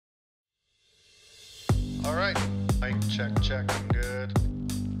Check. I'm good.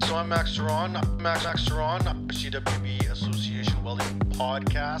 So I'm Max Ceron. Max Ceron, CWB Association Welding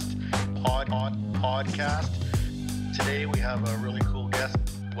Podcast. Podcast. Today we have a really cool guest.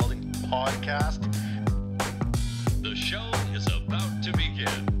 Welding Podcast. The show is about to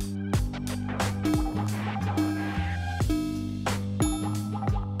begin.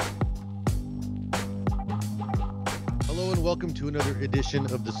 Hello and welcome to another edition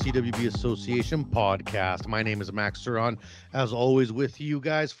of the CWB Association podcast. My name is Max Ceron, as always with you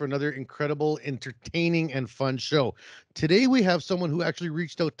guys for another incredible, entertaining, and fun show. Today we have someone who actually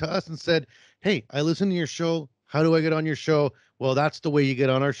reached out to us and said, hey, I listen to your show. How do I get on your show? Well, that's the way you get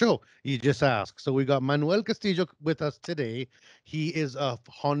on our show. You just ask. So we got Manuel Castillo with us today. He is of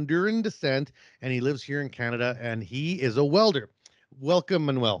Honduran descent and he lives here in Canada and he is a welder. Welcome,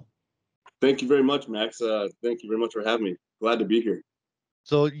 Manuel. Thank you very much, Max. Thank you very much for having me. Glad to be here.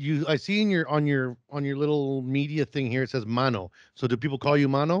 So I see in your on your little media thing here, it says Mano. So do people call you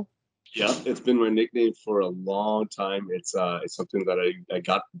Mano? Yeah, it's been my nickname for a long time. It's something that I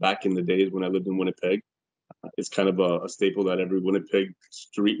got back in the days when I lived in Winnipeg. It's kind of a staple that every Winnipeg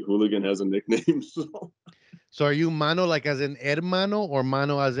street hooligan has a nickname. So are you Mano like as in hermano or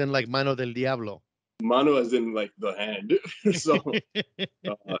Mano as in like Mano del Diablo? Mano as in like the hand. So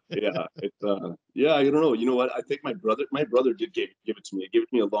yeah, it's I don't know. You know what? I think my brother did give it to me. He gave it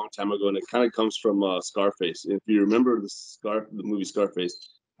to me a long time ago, and it kind of comes from Scarface. If you remember the movie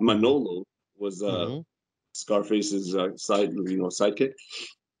Scarface, Manolo was Scarface's sidekick.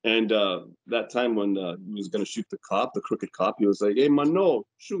 And that time when he was going to shoot the crooked cop, he was like, hey, Mano,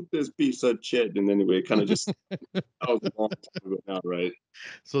 shoot this piece of shit. And anyway, it kind of just, that was a long time ago now, right?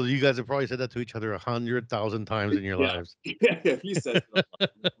 So you guys have probably said that to each other 100,000 times in your lives. Yeah, he said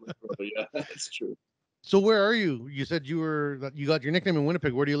that. Yeah, that's true. So where are you? You said you got your nickname in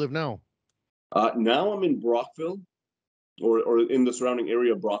Winnipeg. Where do you live now? Now I'm in Brockville or in the surrounding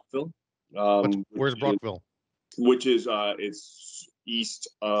area of Brockville. Where's Brockville? Which is, it's east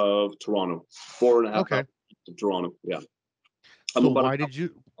of Toronto, 4.5 hours east of Toronto. Yeah. So why did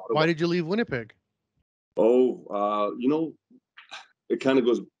you leave Winnipeg? Oh, it kind of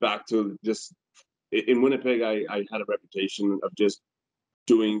goes back to just in Winnipeg. I had a reputation of just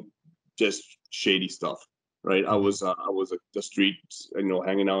doing just shady stuff, right? I was the streets,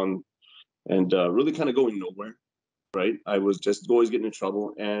 hanging on and really kind of going nowhere, right? I was just always getting in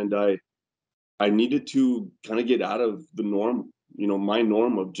trouble, and I needed to kind of get out of the norm. My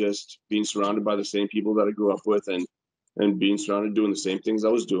norm of just being surrounded by the same people that I grew up with and being surrounded doing the same things I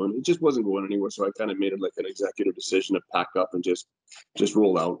was doing. It just wasn't going anywhere. So I kind of made it like an executive decision to pack up and just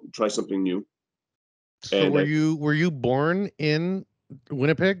roll out, try something new. So were you born in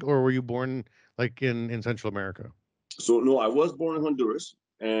Winnipeg or were you born like in Central America? So no, I was born in Honduras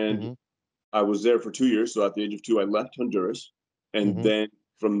and I was there for 2 years. So at the age of 2, I left Honduras. And then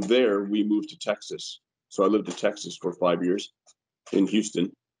from there, we moved to Texas. So I lived in Texas for 5 years. In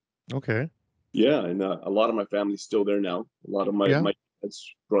Houston. Okay. Yeah, and a lot of my family's still there now. A lot of my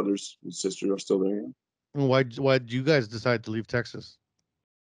dad's brothers and sisters are still there. And why did you guys decide to leave Texas?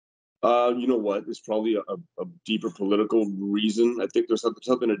 You know what? It's probably a deeper political reason. I think there's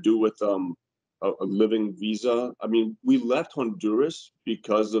something to do with a living visa. I mean, we left Honduras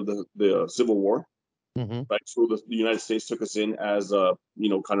because of the Civil War. Right. So the United States took us in as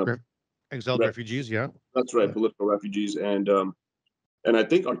kind of exiled refugees. Yeah. That's right, political refugees, and I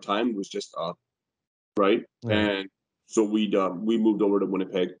think our time was just up, right? Yeah. And so we moved over to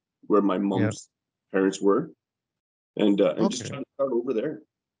Winnipeg, where my mom's parents were, and just trying to start over there.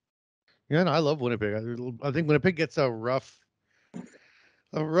 Yeah, no, I love Winnipeg. I think Winnipeg gets a rough.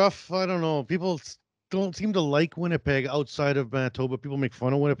 I don't know. People don't seem to like Winnipeg outside of Manitoba. People make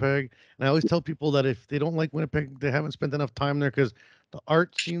fun of Winnipeg, and I always tell people that if they don't like Winnipeg, they haven't spent enough time there because the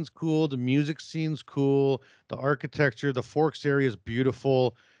art scene's cool, the music scene's cool, the architecture, the Forks area is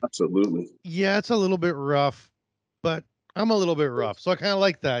beautiful. Absolutely. Yeah, it's a little bit rough, but I'm a little bit rough, so I kind of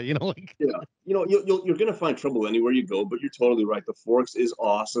like that. Yeah, you're gonna find trouble anywhere you go, but you're totally right. The Forks is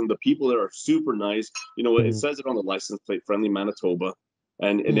awesome. The people there are super nice. It says it on the license plate, friendly Manitoba,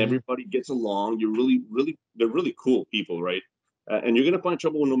 and everybody gets along. They're really cool people, right? And you're gonna find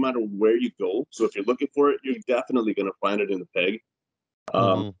trouble no matter where you go. So if you're looking for it, you're definitely gonna find it in the Peg.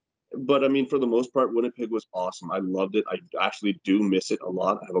 But I mean, for the most part, Winnipeg was awesome. I loved it. I actually do miss it a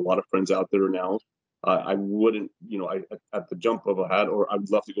lot. I have a lot of friends out there now. I wouldn't, at the jump of a hat, or I'd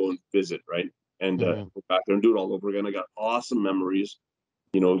love to go and visit, right? And go back there and do it all over again. I got awesome memories.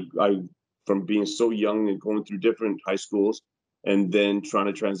 From being so young and going through different high schools, and then trying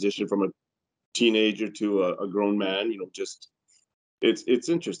to transition from a teenager to a grown man. Just It's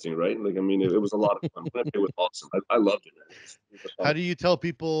interesting, right? Like, I mean, it was a lot of fun. It was awesome. I loved it. Man. It was How fun. do you tell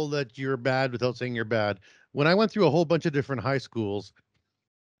people that you're bad without saying you're bad? When I went through a whole bunch of different high schools,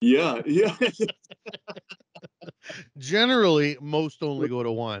 Yeah, yeah, generally most only go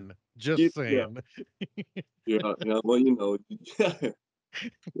to one. Just yeah, saying. yeah. Well, yeah,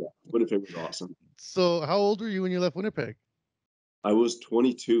 yeah. Winnipeg was awesome. So, how old were you when you left Winnipeg? I was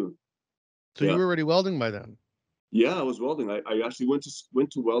 22. So you Yeah, were already welding by then. yeah. I was welding. I actually went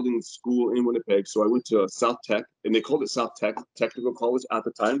to welding school in Winnipeg. So I went to South Tech, and they called it South Tech Technical College at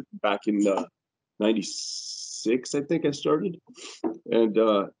the time, back in '96. I think I started,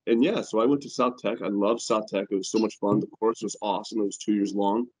 and yeah. So I went to South Tech. I loved South Tech. It was so much fun. The course was awesome. It was 2 years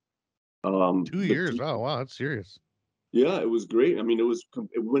long. 2 years. Oh, wow, that's serious. Yeah, it was great. I mean,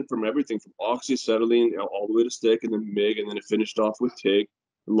 it went from everything from oxyacetylene all the way to stick, and then MIG, and then it finished off with TIG.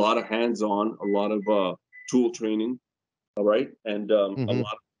 A lot of hands-on, a lot of tool training, all right, and Hmm.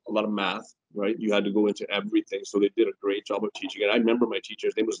 a lot of math, right? You had to go into everything, so they did a great job of teaching it. I remember my teacher.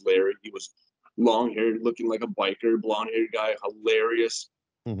 His name was Larry. He was long-haired, looking like a biker, blonde-haired guy, hilarious,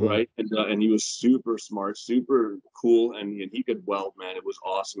 Hmm. right? And he was super smart, super cool, and he could weld, man. It was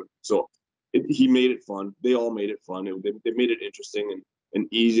awesome. So he made it fun. They all made it fun. They made it interesting and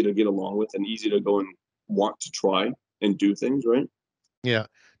easy to get along with, and easy to go and want to try and do things, right? Yeah.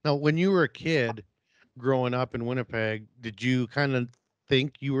 Now, when you were a kid growing up in Winnipeg, did you kind of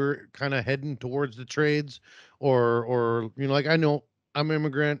think you were kind of heading towards the trades, or like I know I'm an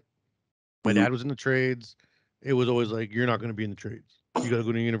immigrant. My Mhm. dad was in the trades. It was always like, you're not going to be in the trades. You got to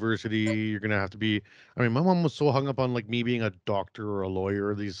go to university. You're going to have to be. I mean, my mom was so hung up on like me being a doctor or a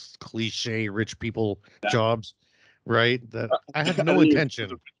lawyer, these cliche rich people jobs, right? That I I had no didn't even think it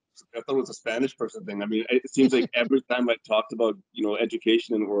was intention. I thought it was a Spanish person thing. I mean, it seems like every time I talked about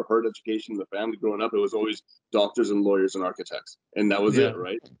education or heard education in the family growing up, it was always doctors and lawyers and architects, and that was Yeah. it,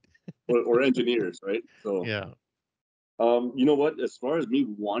 right? Or engineers, right? So, Yeah. you know what? As far as me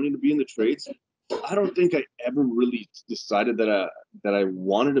wanting to be in the trades, I don't think I ever really decided that I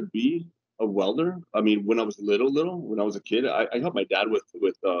wanted to be a welder. I mean, when I was little, when I was a kid, I helped my dad with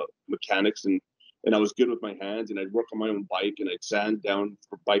mechanics, and I was good with my hands, and I'd work on my own bike, and I'd sand down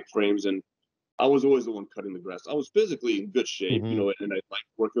for bike frames, and I was always the one cutting the grass. I was physically in good shape, Hmm. and I liked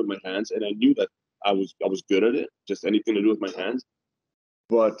working with my hands, and I knew that I was good at it, just anything to do with my hands.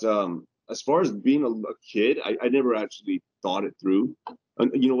 But as far as being a kid, I never actually thought it through.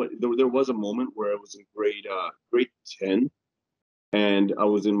 And you know what? There was a moment where I was in grade 10, and I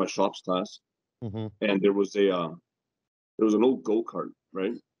was in my shops class, Hmm. and there was an old go kart,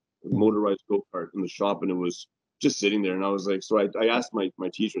 right? A Hmm. motorized go kart in the shop, and it was just sitting there. And I was like, so I asked my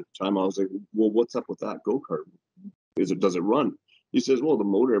teacher at the time. I was like, well, what's up with that go kart? Does it run? He says, well, the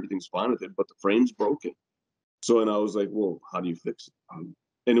motor, everything's fine with it, but the frame's broken. So, and I was like, well, how do you fix it?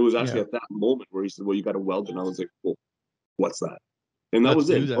 And it was actually Yeah. at that moment where he said, well, you got to weld it. And I was like, well, what's that? And that Let's was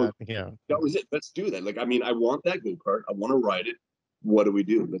do it. Oh, that. Yeah. that was it. Let's do that. Like, I mean, I want that go kart. I want to ride it. What do we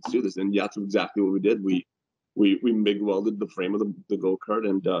do? Let's do this. And yeah, that's exactly what we did. We MIG welded the frame of the go kart,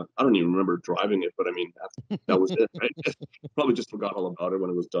 and I don't even remember driving it, but I mean, that was it, right? Probably just forgot all about it when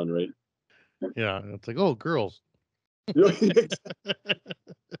it was done, right? Yeah. It's like, oh, girls. Look at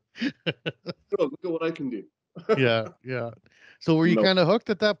what I can do. Yeah. Yeah. So were you No, kind of hooked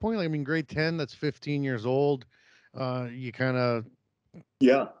at that point? Like, I mean, grade 10, that's 15 years old. You kind of,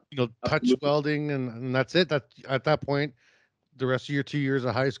 yeah, touch absolutely. welding, and that's it. That at that point, the rest of your 2 years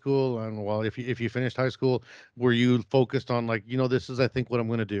of high school, and well, if you finished high school, were you focused on like, this is, I think, what I'm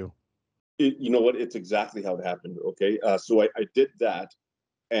going to do? You know what? It's exactly how it happened. Okay, so I did that,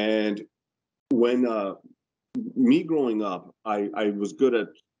 and when me growing up, I was good at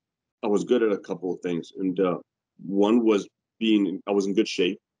a couple of things, and one was I was in good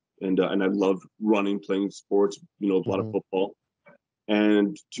shape, and I loved running, playing sports, a lot of Hmm. football,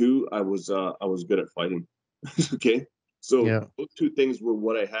 and two, I was good at fighting. Okay, so Yeah. those two things were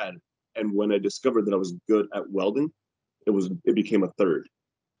what I had, and when I discovered that I was good at welding, it became a third.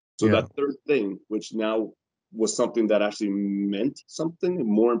 So Yeah. that third thing, which now was something that actually meant something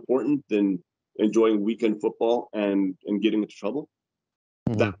more important than enjoying weekend football and getting into trouble,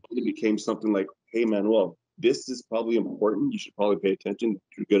 Hmm. that really became something like, hey, Manuel, this is probably important. You should probably pay attention.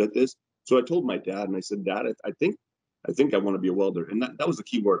 You're good at this. So I told my dad, and I said, Dad, I think I want to be a welder. And that was the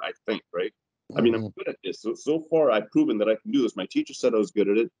key word, I think, right? I mean, I'm Hmm. good at this. So far, I've proven that I can do this. My teacher said I was good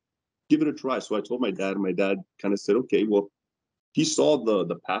at it. Give it a try. So I told my dad, and my dad kind of said, okay, well, he saw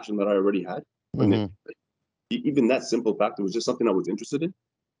the passion that I already had. And Hmm. even that simple fact, it was just something I was interested in.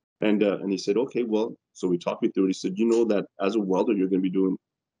 And he said, okay, well, so we talked me through it. He said, you know that as a welder, you're going to be doing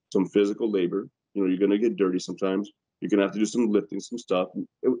some physical labor. You're going to get dirty sometimes. You're going to have to do some lifting, some stuff.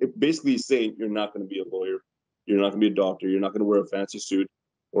 It basically saying you're not going to be a lawyer. You're not going to be a doctor. You're not going to wear a fancy suit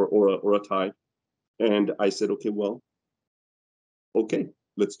or a tie. And I said, okay, well, okay,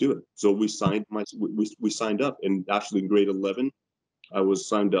 let's do it. So we signed we signed up, and actually in grade 11, I was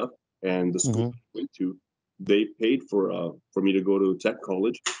signed up, and the school I went to, they paid for me to go to tech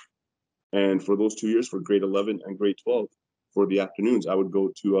college. And for those 2 years, for grade 11 and grade 12, for the afternoons, I would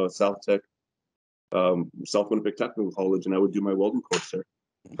go to South Winnipeg Technical College, and I would do my welding course there.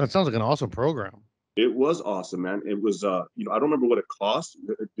 That sounds like an awesome program. It was awesome, man. It was, I don't remember what it cost.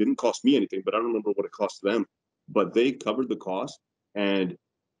 It didn't cost me anything, but I don't remember what it cost them. But they covered the cost, and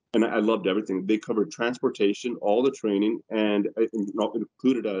I loved everything. They covered transportation, all the training, and it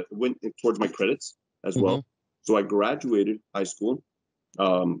included it went towards my credits as well. So I graduated high school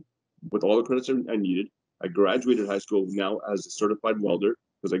with all the credits I needed. I graduated high school now as a certified welder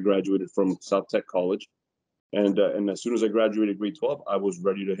because I graduated from South Tech College, and as soon as I graduated grade 12, I was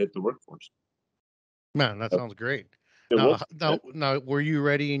ready to hit the workforce. Man, that sounds great. Now, were you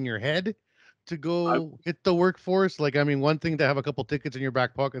ready in your head to go hit the workforce? Like, I mean, one thing to have a couple tickets in your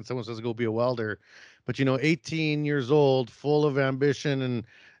back pocket and someone says go be a welder, but 18 years old, full of ambition and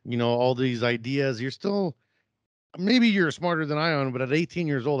all these ideas, you're still, maybe you're smarter than I am, but at 18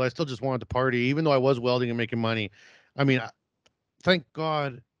 years old, I still just wanted to party, even though I was welding and making money. I mean, thank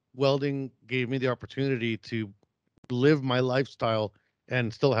God welding gave me the opportunity to live my lifestyle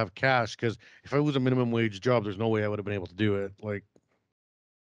and still have cash, because if I was a minimum wage job, there's no way I would have been able to do it. Like,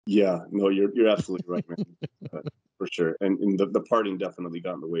 yeah, no, you're absolutely right, man. For sure. And the partying definitely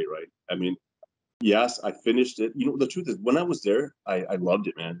got in the way, right? I mean, yes, I finished it. The truth is, when I was there, I loved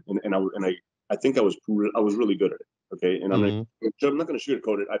it, man. And I think I was really good at it. Okay. And I'm not going to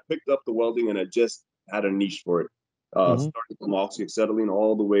sugarcoat it. I picked up the welding and I just had a niche for it. Started from oxyacetylene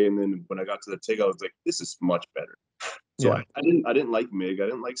all the way. And then when I got to the TIG, I was like, this is much better. So I didn't like MIG. I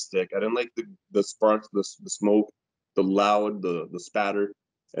didn't like stick. I didn't like the sparks, the smoke, the loud, the spatter.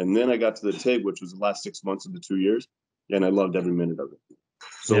 And then I got to the TIG, which was the last 6 months of the 2 years. And I loved every minute of it.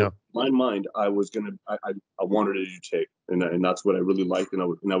 So in my mind, I wanted to do TIG, and that's what I really liked, and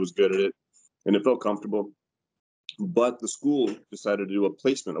I was good at it, and it felt comfortable. But the school decided to do a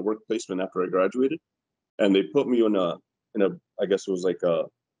work placement after I graduated, and they put me in a I guess it was like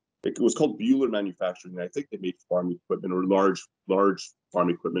it was called Bueller Manufacturing. I think they made farm equipment or large farm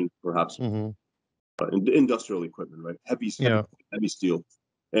equipment, perhaps industrial equipment, right? Heavy steel,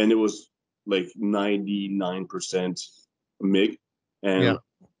 and it was like 99% MIG. And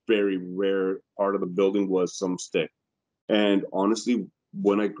very rare part of the building was some stick. And honestly,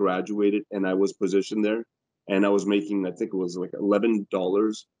 when I graduated and I was positioned there, and I was making, I think it was like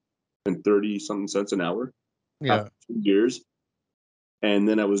 $11.30 an hour. After 2 years. And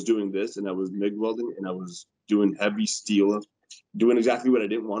then I was doing this, and I was MIG welding, and I was doing heavy steel, doing exactly what I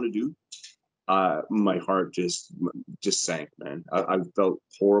didn't want to do. My heart just sank, man. I felt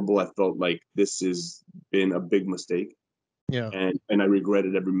horrible. I felt like this has been a big mistake. Yeah. And I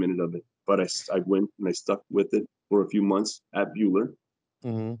regretted every minute of it. But I went and I stuck with it for a few months at Bueller.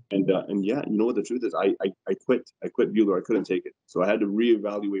 And yeah, you know what the truth is? I quit. I quit Bueller. I couldn't take it. So I had to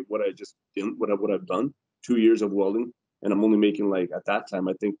reevaluate what I just did, what I've done. 2 years of welding, and I'm only making, like, at that time,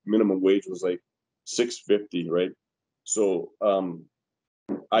 I think minimum wage was like $6.50, right? So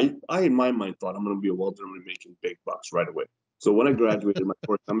I in my mind thought, I'm going to be a welder. I'm going to be making big bucks right away. So when I graduated my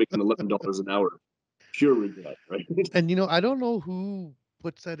course, I'm making $11 an hour. Pure regret, right? And I don't know who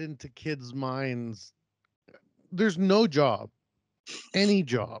puts that into kids' minds. There's no job, any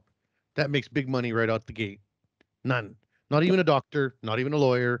job, that makes big money right out the gate. None. Not even a doctor, not even a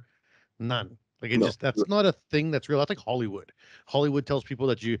lawyer, none. Like, that's not a thing that's real. That's like Hollywood. Hollywood tells people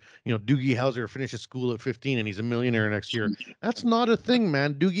that Doogie Howser finishes school at 15 and he's a millionaire next year. That's not a thing,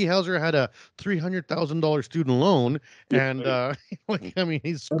 man. Doogie Howser had a $300,000 student loan, and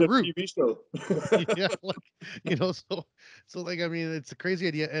he's screwed. TV show. So like, I mean, it's a crazy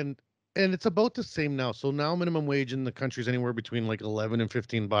idea, and it's about the same now. So now minimum wage in the country is anywhere between like 11 and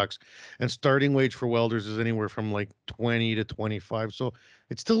 $15, and starting wage for welders is anywhere from like 20 to 25. So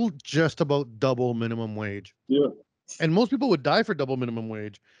it's still just about double minimum wage. Yeah. And most people would die for double minimum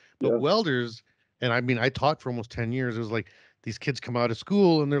wage. But welders, and I mean, I taught for almost 10 years. It was like these kids come out of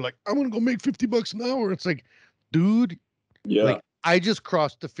school and they're like, I want to go make $50 an hour. It's like, dude, like, I just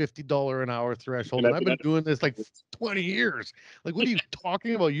crossed the $50 an hour threshold, and I've been doing this like 20 years. Like, what are you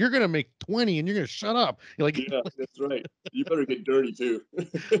talking about? You're going to make 20 and you're going to shut up. You're like, yeah, that's right. You better get dirty too.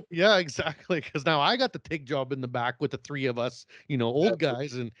 Yeah, exactly. Because now I got the TIG job in the back with the three of us, old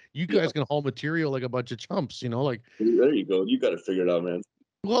guys, and you guys can haul material like a bunch of chumps, like. There you go. You got to figure it out, man.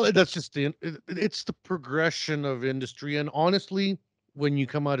 Well, that's just it's the progression of industry. And honestly, when you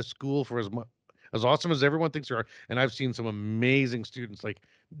come out of school, for as awesome as everyone thinks they are, and I've seen some amazing students like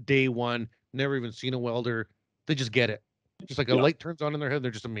day one, never even seen a welder, they just get it. Just like a Yeah. light turns on in their head, they're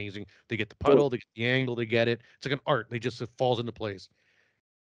just amazing. They get the Totally. puddle, they get the angle, they get it. It's like an art. It falls into place.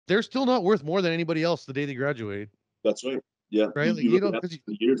 They're still not worth more than anybody else the day they graduate, That's right. Yeah. right? You, Like you you really know, have because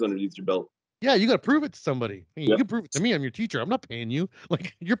the years underneath your belt. yeah, you got to prove it to somebody. I mean, you Yeah. can prove it to me. I'm your teacher. I'm not paying you.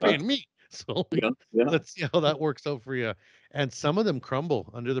 Like you're paying me. So like, Yeah. Yeah. let's see how that works out for you. And some of them crumble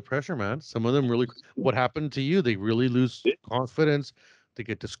under the pressure, man. Some of them really. What happened to you? They really lose confidence. They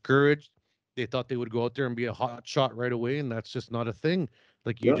get discouraged. They thought they would go out there and be a hot shot right away, and that's just not a thing.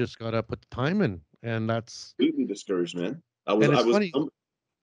 Like you Yeah. just gotta put the time in, and that's. Completely discouraged, man. I was And I it's was funny.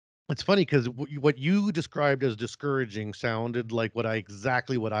 It's funny because what you described as discouraging sounded like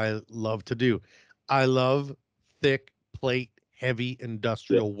exactly what I love to do. I love thick plate, heavy yeah.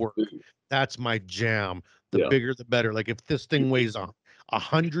 industrial work. That's my jam. The Yeah. bigger, the better. Like if this thing weighs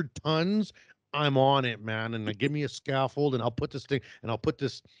 100 tons, I'm on it, man. And give me a scaffold, and I'll put this thing, and I'll put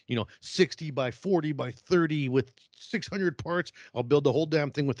this, 60 by 40 by 30 with 600 parts. I'll build the whole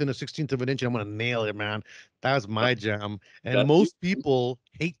damn thing within a 16th of an inch, and I'm gonna nail it, man. That's my jam. And That's most people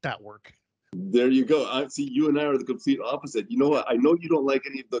hate that work. There you go. I see you and I are the complete opposite. You know what? I know you don't like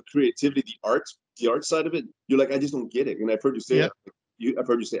any of the creativity, the art side of it. You're like, I just don't get it. And I've heard you say Yeah. it. I've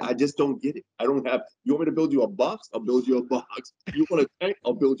heard you say, I just don't get it. I don't have. You want me to build you a box? I'll build you a box. You want a tank?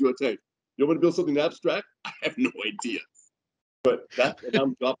 I'll build you a tank. You want me to build something abstract? I have no idea. But and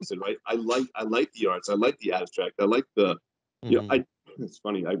I'm the opposite, right? I like the arts. I like the abstract. I like the, Mhm. It's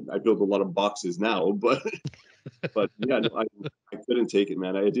funny. I build a lot of boxes now, but yeah, no, I couldn't take it,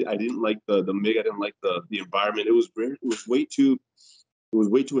 man. I didn't like the MIG. I didn't like the environment. It was way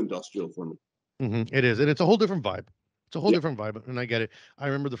too industrial for me. It is, and it's a whole different vibe. It's a whole Yeah. different vibe, and I get it. I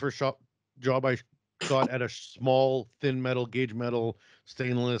remember the first job I got at a small thin metal, gauge metal,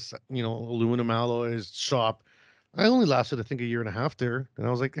 stainless, aluminum alloys shop. I only lasted, I think, a year and a half there, and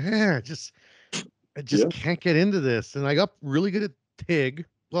I was like, I just Yeah. can't get into this. And I got really good at TIG.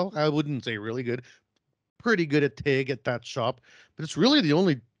 Well, I wouldn't say really good, pretty good at TIG at that shop, but it's really the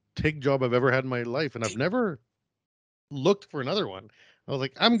only TIG job I've ever had in my life, and I've never looked for another one. I was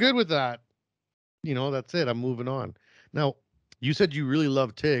like, I'm good with that. That's it. I'm moving on. Now, you said you really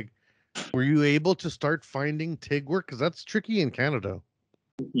love TIG. Were you able to start finding TIG work? Because that's tricky in Canada.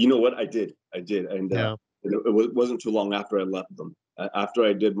 You know what? I did, and Yeah. wasn't too long after I left them. After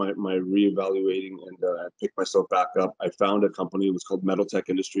I did my reevaluating and I picked myself back up, I found a company. It was called Metal Tech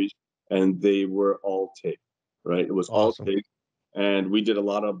Industries, and they were all TIG, right? It was all Awesome. TIG, and we did a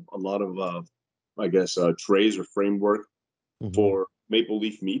lot of I guess trays or framework Hmm. for maple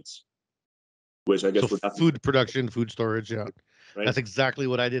leaf meats, which I So guess would have to food production, food storage. Yeah. right. That's exactly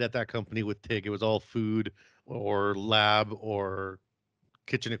what I did at that company with TIG. It was all food or lab or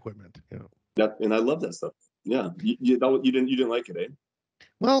kitchen equipment. That and I love that stuff. Yeah, you didn't like it, eh?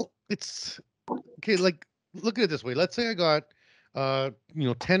 Well, it's okay. Like, look at it this way. Let's say I got,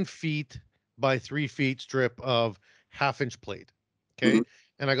 10 feet by 3 feet strip of half-inch plate. Mhm. Okay.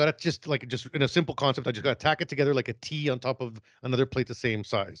 And I got it just in a simple concept. I just got to tack it together like a T on top of another plate the same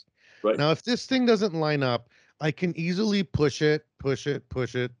size. Right, Now, if this thing doesn't line up, I can easily push it,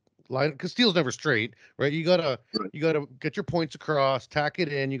 line because steel's never straight, right? right. You gotta get your points across, tack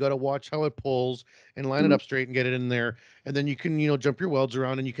it in. You gotta watch how it pulls and line it Mhm. up straight and get it in there. And then you can, jump your welds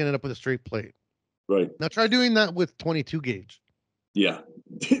around and you can end up with a straight plate. Right. Now try doing that with 22 gauge, Yeah,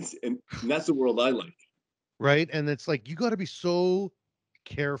 and that's the world I like. right? And it's like you got to be so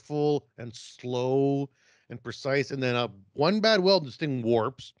careful and slow and precise. And then one bad weld, this thing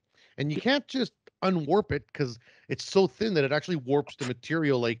warps, and you can't just unwarp it because it's so thin that it actually warps the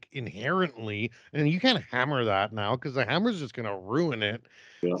material like inherently. And you can't hammer that now because the hammer's just gonna ruin it.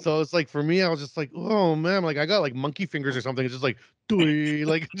 Yeah. So it's like for me, I was just like, oh man, like I got like monkey fingers or something. It's just like, "Doi,"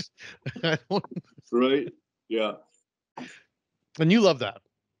 like just, I don't, Right. Yeah. and you love that.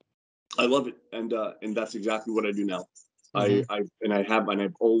 I love it, and that's exactly what I do now. Hmm.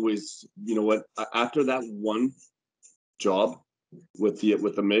 I've always, you know what? After that one job with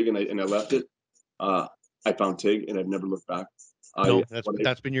the MIG, and I left it. Uh, I found TIG, and I've never looked back. I No, that's what I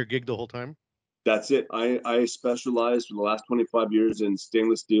that's been your gig the whole time. That's it. I specialized for the last 25 years in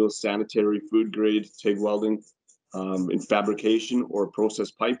stainless steel, sanitary, food grade, TIG welding, in fabrication or process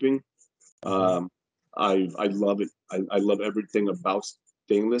piping. Hmm. Um, I love it. I love everything about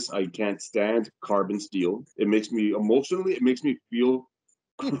stainless. I can't stand carbon steel. It makes me emotionally. It makes me feel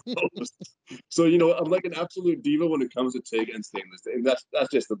gross. So I'm like an absolute diva when it comes to TIG and stainless. And that's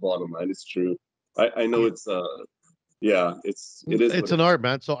just the bottom line. It's true. I know Yeah. it's Yeah, it is. It's an art,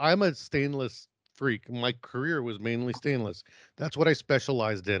 man. So I'm a stainless freak. My career was mainly stainless. That's what I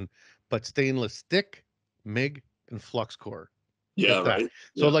specialized in. But stainless stick, MIG, and flux core. Yeah, Just that. right.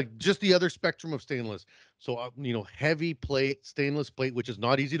 So Yeah. like just the other spectrum of stainless. So heavy plate, stainless plate, which is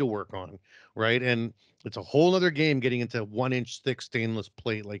not easy to work on, right? And it's a whole other game getting into 1 inch thick stainless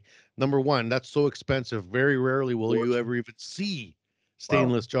plate. Like number one, that's so expensive. Very rarely will you ever even see Wow.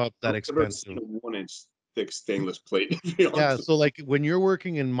 stainless jobs that I've never seen expensive. a 1 inch thick stainless plate. To be Yeah, honest. so like when you're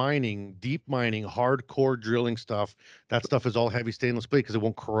working in mining, deep mining, hardcore drilling stuff, that stuff is all heavy stainless plate because it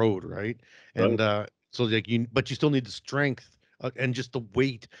won't corrode, right? Right. And so like but you still need the strength and just the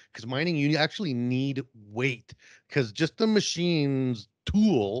weight because mining you actually need weight because just the machine's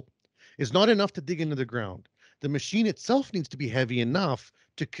tool is not enough to dig into the ground. The machine itself needs to be heavy enough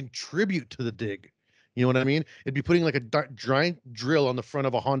to contribute to the dig. You know what I mean? It'd be putting like a giant drill on the front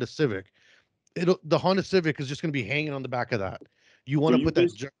of a Honda Civic. The Honda Civic is just going to be hanging on the back of that. You want So to you put that.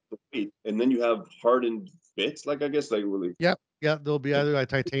 basically wait, and then you have hardened bits, like I guess, like really. Yeah, yeah. There'll be either a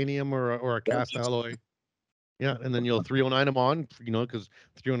titanium or a cast That's alloy. Yeah, and then you'll 309 them on, because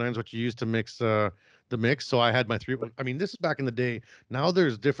 309 is what you use to mix the mix. So I had my three. I mean, this is back in the day. Now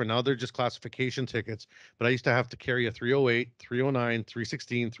there's different. Now they're just classification tickets. But I used to have to carry a 308, 309,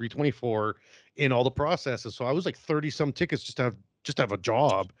 316, 324 in all the processes. So I was like 30 some tickets just to have a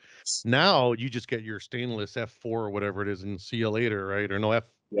job. Now you just get your stainless F4 or whatever it is and see you later, right? Or no F.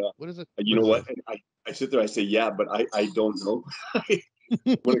 Yeah. What is it? You What know is what? it? I sit there, I say, yeah, but I don't know.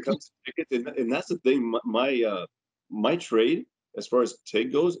 When it comes to tickets, and that's the thing. My trade, as far as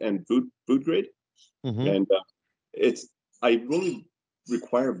TIG goes, and food grade, Hmm. and it's I really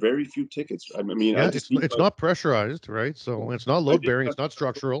require very few tickets. I mean, I Yeah, just need it's not pressurized, right? So it's not I load did bearing. It's not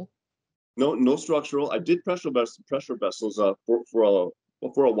structural. no structural. I did pressure vessels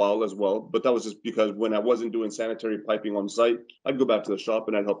for a while as well, but that was just because when I wasn't doing sanitary piping on site, I'd go back to the shop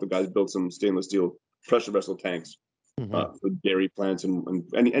and I'd help the guys build some stainless steel pressure vessel tanks Hmm. for dairy plants and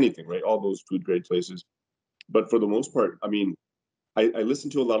anything, right? All those food grade places. But for the most part, I mean, I listen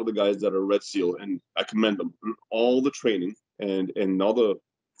to a lot of the guys that are Red Seal, and I commend them. All the training and all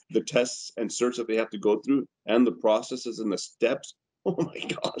the tests and certs that they have to go through, and the processes and the steps. Oh my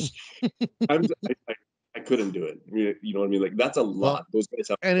gosh, I'm I couldn't do it. You know what I mean? Like that's a Well, lot. Those guys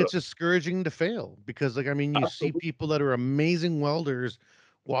have to and put it's up. discouraging to fail because, like, I mean, you see Absolutely, people that are amazing welders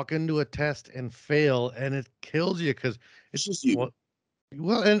walk into a test and fail, and it kills you because it's it's just you.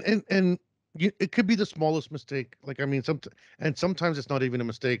 well, and it could be the smallest mistake. Like, I mean, and sometimes it's not even a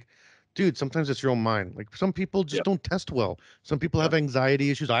mistake, dude. Sometimes it's your own mind. Like, some people Yeah, just don't test well. Some people yeah. have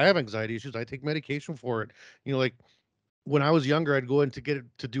anxiety issues. I have anxiety issues. I take medication for it. Like when I was younger, I'd go in to get it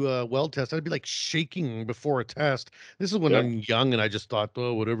to do a weld test. I'd be like shaking before a test. This is when Yeah. I'm young and I just thought,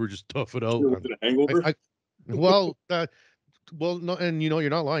 oh, whatever, just tough it out. Sure, with a hangover. I well, well, no, and you're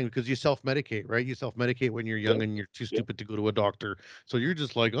not lying because you self-medicate, right? You self-medicate when you're Yeah, young and you're too yeah. stupid to go to a doctor. So you're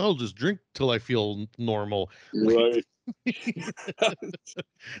just like, I'll just drink till I feel normal. Right. Did you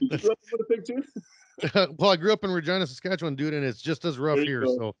That's grow up in Winnipeg too? well, I grew up in Regina, Saskatchewan, dude, and it's just as rough There you here.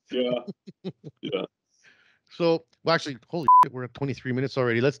 go. So Yeah, yeah. well, actually, holy shit, we're at 23 minutes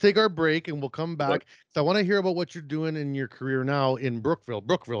already. Let's take our break and we'll come But back. So I want to hear about what you're doing in your career now in Brookville.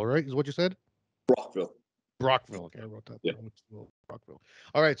 Brookville, right? Is what you said? Brockville. Brockville. Okay, I wrote that Yeah. down. Brockville.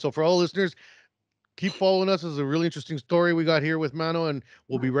 All right. So for all listeners, keep following us. This is a really interesting story we got here with Mano, and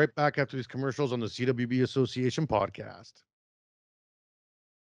we'll be right back after these commercials on the CWB Association podcast.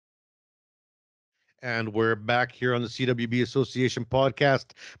 And we're back here on the CWB Association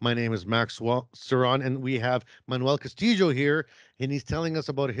podcast. My name is Max Ceron, and we have Manuel Castillo here, and he's telling us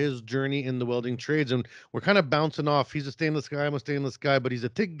about his journey in the welding trades. And we're kind of bouncing off. He's a stainless guy, I'm a stainless guy, but he's a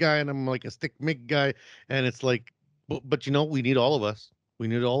TIG guy, and I'm like a stick MIG guy. And it's like, but we need all of us. We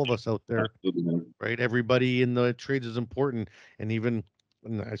need all of us out there, Absolutely, man. right? Everybody in the trades is important. And even,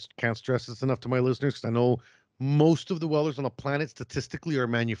 and I can't stress this enough to my listeners because I know most of the welders on the planet statistically are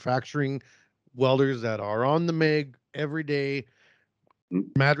manufacturing welders that are on the MIG every day. Mm.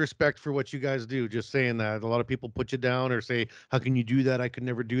 Mad respect for what you guys do. Just saying that. A lot of people put you down or say, "How can you do that? I could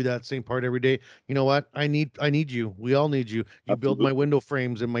never do that same part every day." You know what? I need you. We all need you. You build my Absolutely. window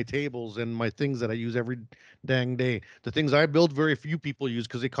frames and my tables and my things that I use every dang day. The things I build, very few people use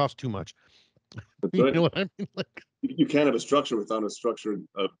because they cost too much. That's You right. know what I mean? Like, You can't have a structure without a structured,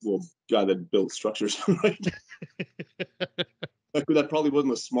 guy that built structures, right? That probably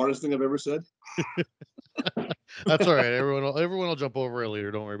wasn't the smartest thing I've ever said. that's all right. Everyone will jump over it later.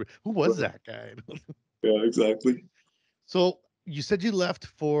 Don't worry. Who was Right. that guy? Yeah, exactly. So you said you left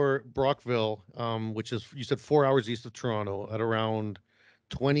for Brockville, which is you said 4 hours east of Toronto at around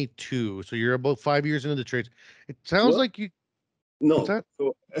 22. So you're about 5 years into the trades. It sounds Well, like you. What's no. that?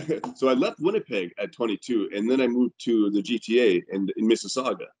 So, so I left Winnipeg at 22, and then I moved to the GTA in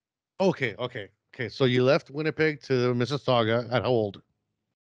Mississauga Okay. So you left Winnipeg to Mississauga at how old?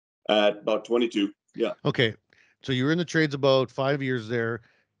 at about 22. Yeah. Okay. So you were in the trades about 5 years there.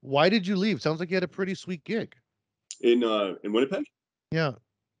 Why did you leave? Sounds like you had a pretty sweet gig. In Winnipeg. Yeah.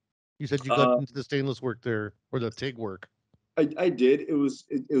 You said you got Uh, into the stainless work there or the TIG work. I did. It was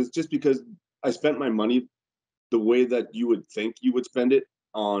just because I spent my money the way that you would think you would spend it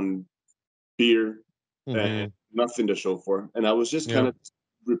on beer Mm-hmm. and nothing to show for. And I was just kind Yeah.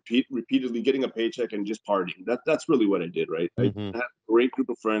 of repeatedly getting a paycheck and just partying. That's really what I did, right? I Mm-hmm. had a great group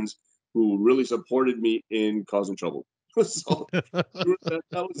of friends who really supported me in causing trouble. So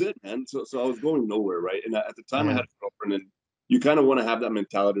that was it, man. So I was going nowhere, right? And at the time, I Yeah. had a girlfriend, and you kind of want to have that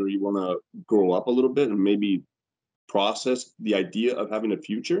mentality where you want to grow up a little bit and maybe process the idea of having a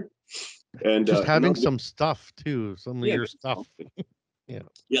future. Just And I having was, some stuff too, some of yeah, your just stuff. something. Yeah.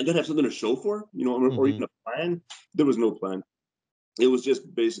 Yeah, I gotta have something to show for, or Mm-hmm. even a plan. There was no plan. It was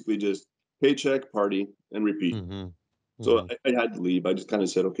just basically just paycheck, party, and repeat. Mm-hmm. So Mm-hmm. I had to leave. I just kind of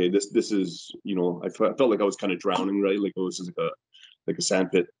said, okay, this is, I felt like I was kind of drowning, right? Like it was just like a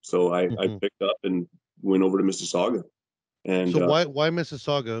sandpit. So I Mm-hmm. picked up and went over to Mississauga. And So why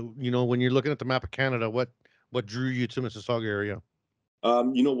Mississauga? When you're looking at the map of Canada, what drew you to Mississauga area?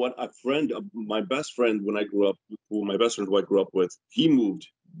 you know what? A friend, my best friend, when I grew up, my best friend who I grew up with, he moved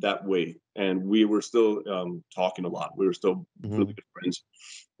that way, and we were still talking a lot. We were still Mm-hmm. really good friends,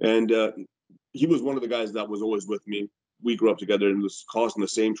 and he was one of the guys that was always with me. We grew up together and was causing the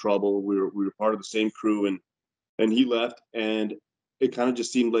same trouble. We were part of the same crew, and he left, and it kind of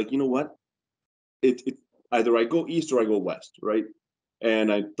just seemed like, you know what? It either I go east or I go west, right?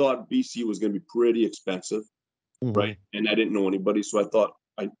 And I thought BC was going to be pretty expensive, Mm-hmm. right? And I didn't know anybody, so I thought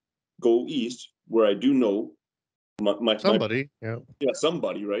I'd go east where I do know my Somebody. Yeah. yeah,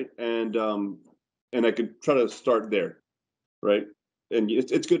 somebody, right? And I could try to start there, right? And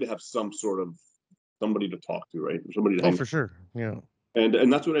it's good to have some sort of somebody to talk to, right? Somebody to Oh, hang. for sure. Yeah.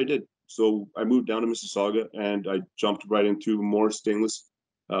 And that's what I did. So I moved down to Mississauga and I jumped right into more stainless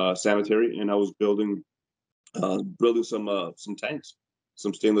sanitary, and I was building some tanks,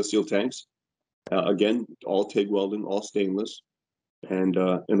 some stainless steel tanks. Again, all TIG welding, all stainless, and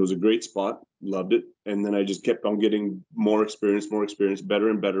it was a great spot. Loved it. And then I just kept on getting more experience, better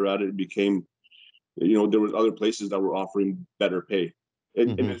and better at it. It became, there was other places that were offering better pay,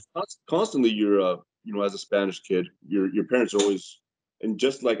 and Mm-hmm. it's constantly as a Spanish kid, your parents are always, and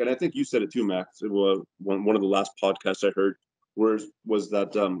just like, and I think you said it too, Max. It was one of the last podcasts I heard, was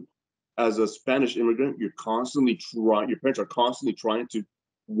that as a Spanish immigrant, your parents are constantly trying to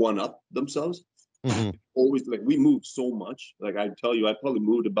one up themselves. Mm-hmm. Always, like, we moved so much. Like, I tell you, I probably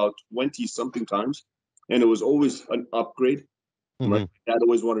moved about 20 something times, and it was always an upgrade. Mm-hmm. Right, dad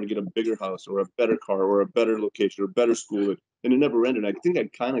always wanted to get a bigger house or a better car or a better location or a better school, and it never ended. I think I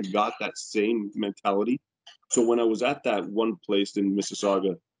kind of got that same mentality. So when I was at that one place in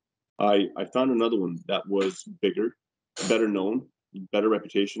Mississauga, I found another one that was bigger, better known, better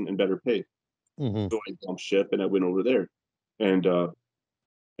reputation, and better pay. Mm-hmm. So I jumped ship and I went over there, and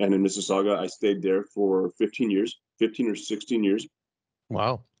and in Mississauga I stayed there for 15 years, 15 or 16 years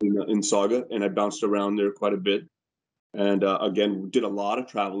Wow. in Saga, and I bounced around there quite a bit. And again, did a lot of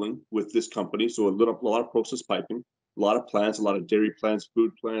traveling with this company. So a lot of process piping, a lot of plants, a lot of dairy plants,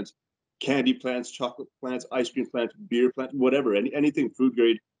 food plants, candy plants, chocolate plants, ice cream plants, beer plants, whatever, anything food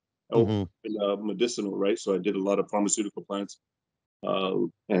grade, oh, Mm-hmm. and, medicinal, right? So I did a lot of pharmaceutical plants,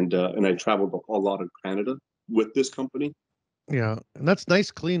 and I traveled a lot of Canada with this company. Yeah, and that's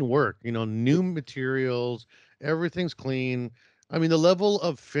nice, clean work. New materials, everything's clean. I mean, the level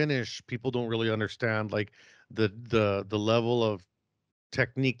of finish people don't really understand, like the level of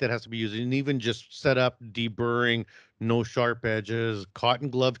technique that has to be used, and even just set up, deburring, no sharp edges, cotton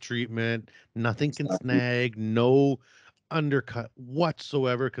glove treatment, nothing can Exactly. snag, no undercut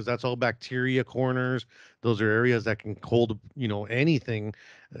whatsoever, because that's all bacteria corners. Those are areas that can hold, anything.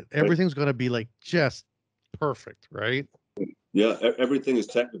 Right. Everything's gonna be like just perfect, right? Yeah, everything is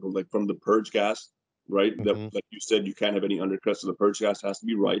technical, like from the purge gas, right? That, Hmm. like you said, you can't have any undercuts, so the purge gas has to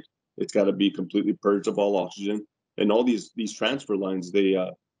be right. It's got to be completely purged of all oxygen, and all these transfer lines, they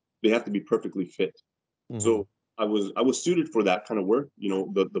have to be perfectly fit. Hmm. So I was suited for that kind of work,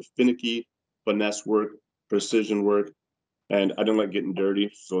 the finicky finesse work, precision work, and I don't like getting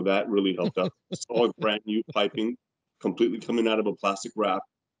dirty, so that really helped out. It's all brand new piping, completely coming out of a plastic wrap.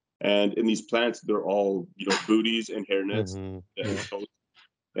 And in these plants, they're all, booties and hairnets Hmm. and Yeah. coats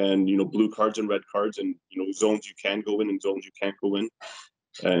and, blue cards and red cards and, zones you can go in and zones you can't go in.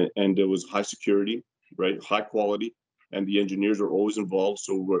 and it was high security, right? High quality, and the engineers are always involved.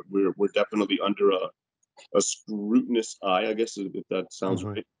 So we're definitely under a scrutinous eye, I guess, if that sounds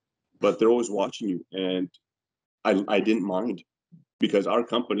right. But they're always watching you, and I didn't mind, because our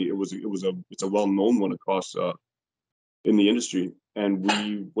company, it's a well-known one across in the industry. And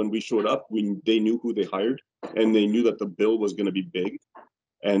when we showed up, they knew who they hired, and they knew that the bill was going to be big,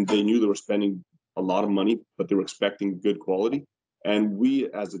 and they knew they were spending a lot of money, but they were expecting good quality. And we,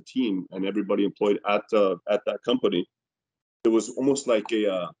 as a team, and everybody employed at that company, it was almost like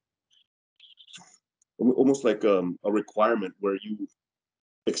a requirement where you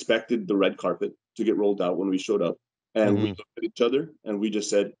expected the red carpet to get rolled out when we showed up, and we looked at each other and we just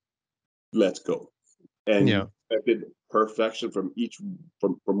said, "Let's go." And expected perfection from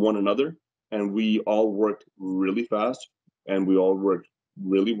one another, and we all worked really fast, and we all worked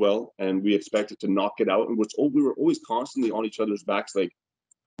really well, and we expected to knock it out. And we were always constantly on each other's backs, like,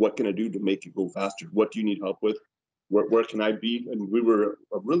 what can I do to make it go faster? What do you need help with? Where can I be? And we were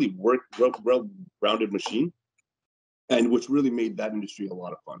a really well-rounded machine, and which really made that industry a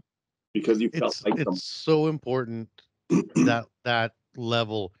lot of fun, because you felt like it's so important that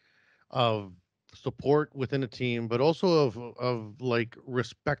level of support within a team, but also of like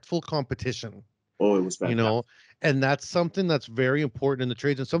respectful competition. Oh, it was fantastic. And that's something that's very important in the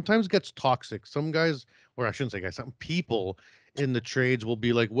trades, and sometimes gets toxic. Some guys, or I shouldn't say guys, some people in the trades will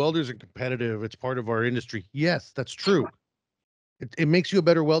be like, welders are competitive, it's part of our industry. Yes, that's true. It makes you a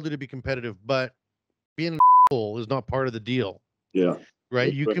better welder to be competitive, but being an asshole is not part of the deal. Yeah.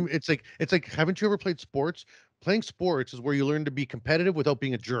 Right. It's like, haven't you ever played sports? Playing sports is where you learn to be competitive without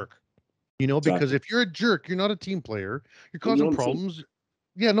being a jerk. Because if you're a jerk, you're not a team player. You're causing problems.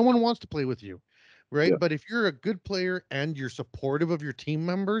 Yeah, no one wants to play with you. Right. Yeah. But if you're a good player and you're supportive of your team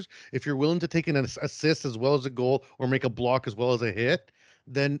members, if you're willing to take an assist as well as a goal, or make a block as well as a hit,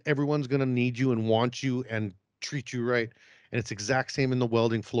 then everyone's going to need you and want you and treat you right. And it's exact same in the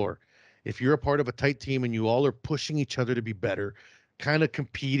welding floor. If you're a part of a tight team and you all are pushing each other to be better, kind of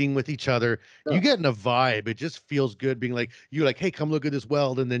competing with each other, you get in a vibe. It just feels good being like, you're like, hey, come look at this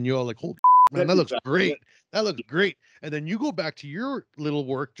weld. And then you're all like, holy man, that looks great. That looks great. And then you go back to your little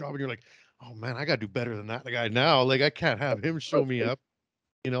work job and you're like, oh man, I got to do better than that guy now. Like, I can't have him show me up.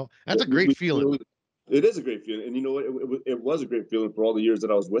 That's a great feeling. It is a great feeling. And it was a great feeling for all the years that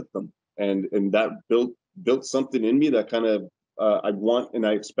I was with them. And that built something in me that kind of I want and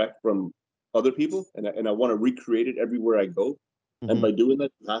I expect from other people. And I want to recreate it everywhere I go. And by doing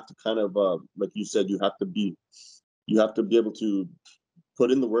that, you have to kind of, like you said, you have to be able to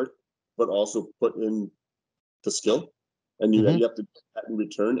put in the work, but also put in the skill, and you have to get that in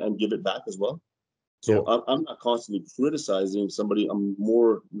return and give it back as well. So I'm not constantly criticizing somebody. I'm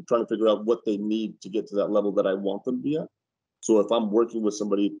more trying to figure out what they need to get to that level that I want them to be at. So if I'm working with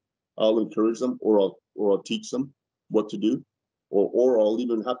somebody, I'll encourage them, or I'll teach them what to do. Or I'll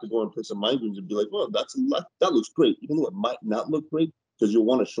even have to go and play some mind games and be like, well, that looks great, even though it might not look great, because you'll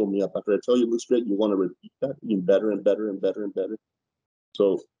want to show me up. After I tell you it looks great, you want to repeat that, even better and better and better and better.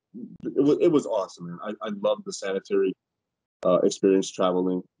 So it was awesome, man. I loved the sanitary experience,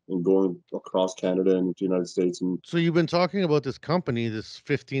 traveling and going across Canada and the United States. And so you've been talking about this company, this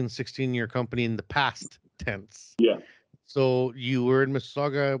 15, 16-year company, in the past tense. Yeah. So you were in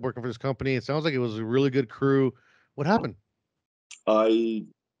Mississauga working for this company. It sounds like it was a really good crew. What happened? I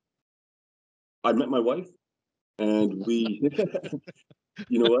met my wife, and we,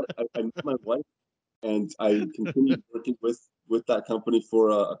 you know what? I met my wife, and I continued working with that company for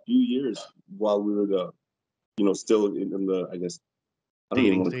a few years while we were still in the, I guess, I don't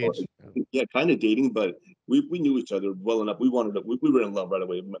dating even want to call stage. it. Yeah, kind of dating, but we knew each other well enough. We were in love right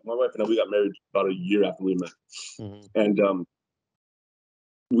away. My wife and I, we got married about a year after we met, and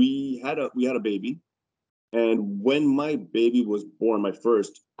we had a baby. And when my baby was born, my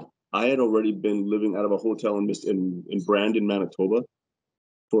first, I had already been living out of a hotel in Brandon, Manitoba,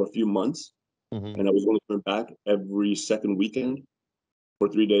 for a few months, and I was only coming back every second weekend for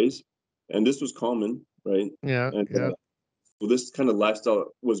 3 days, and this was common, right? Yeah, and, yeah. So this kind of lifestyle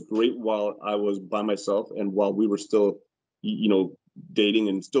was great while I was by myself and while we were still, dating,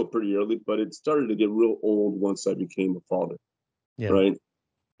 and still pretty early, but it started to get real old once I became a father, right?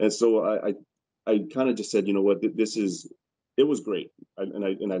 And so I kind of just said, you know what, it was great. And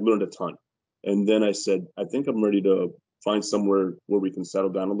I learned a ton. And then I said, I think I'm ready to find somewhere where we can settle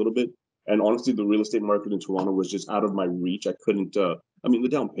down a little bit. And honestly, the real estate market in Toronto was just out of my reach. I couldn't, the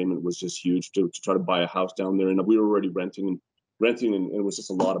down payment was just huge to try to buy a house down there. And we were already renting, and it was just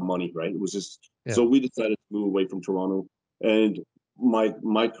a lot of money, right? It was just, so we decided to move away from Toronto. And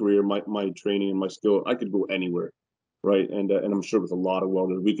my career, my training and my skill, I could go anywhere. right? And I'm sure with a lot of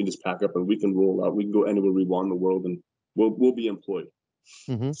welders, we can just pack up and we can roll out. We can go anywhere we want in the world, and we'll be employed.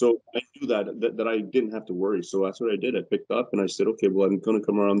 Mm-hmm. So I knew that I didn't have to worry. So that's what I did. I picked up and I said, okay, well, I'm going to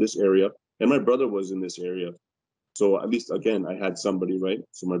come around this area, and my brother was in this area. So at least again, I had somebody, right?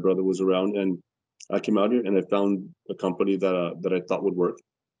 So my brother was around, and I came out here and I found a company that I thought would work,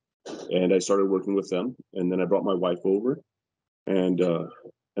 and I started working with them. And then I brought my wife over, and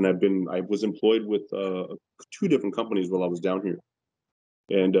I was employed with 2 different companies while I was down here,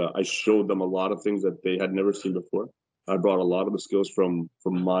 and I showed them a lot of things that they had never seen before. I brought a lot of the skills from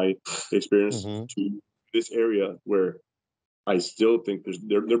my experience Mm-hmm. to this area where I still think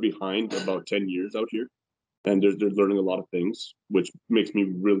they're behind about 10 years out here, and they're learning a lot of things, which makes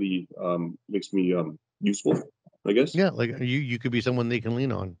me really useful, I guess. Yeah, like you could be someone they can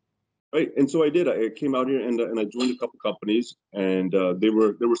lean on. Right, and so I did. I came out here and I joined a couple companies, and there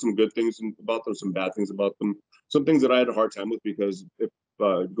were some good things about them, some bad things about them, some things that I had a hard time with because if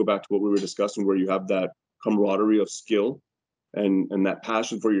go back to what we were discussing, where you have that camaraderie of skill and that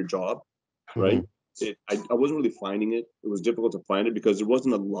passion for your job, Mm-hmm. right? I wasn't really finding it. It was difficult to find it because there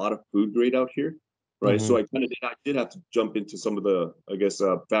wasn't a lot of food grade out here, right? Mm-hmm. So I did have to jump into some of the, I guess,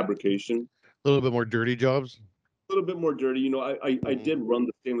 fabrication, A little bit more dirty jobs. a little bit more dirty. You know, I Mm-hmm. did run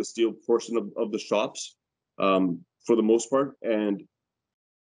the stainless steel portion of the shops for the most part, and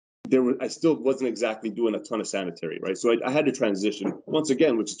I still wasn't exactly doing a ton of sanitary, right? So I had to transition once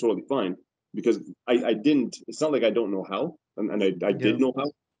again, which is totally fine because I didn't. It's not like I don't know how, and I Yeah. did know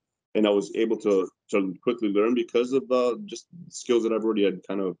how, and I was able to quickly learn because of just skills that I've already had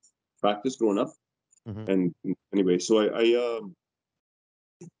kind of practiced growing up. Mm-hmm. And anyway, so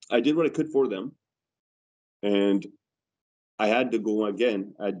I did what I could for them, and I had to go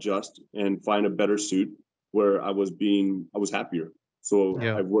again, adjust and find a better suit where I was happier. So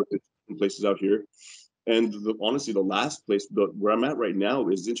Yeah. I've worked in places out here, and honestly, the last place where I'm at right now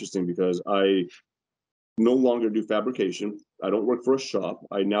is interesting because I no longer do fabrication. I don't work for a shop.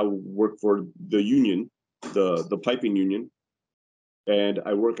 I now work for the union, the piping union, and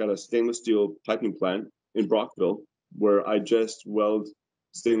I work at a stainless steel piping plant in Brockville where I just weld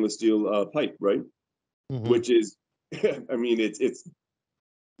stainless steel pipe, right? Mm-hmm. Which is, I mean, it's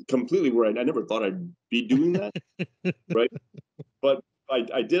completely where I never thought I'd be doing that, right? But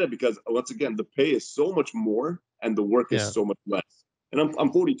I did it because once again, the pay is so much more and the work Yeah. is so much less. And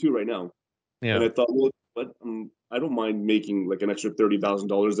I'm 42 right now, and Yeah. I thought, well, but I don't mind making like an extra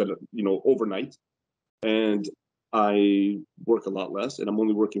 $30,000 that overnight, and I work a lot less, and I'm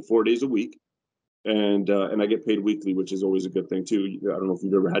only working 4 days a week, and I get paid weekly, which is always a good thing too. I don't know if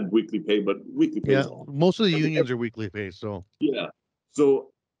you've ever had weekly pay, but weekly pay Yeah. is awesome. Most of the unions are weekly pay, so. Yeah.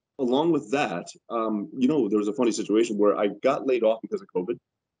 So along with that, there was a funny situation where I got laid off because of COVID,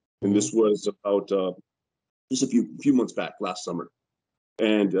 and Mm-hmm. this was about just a few months back last summer,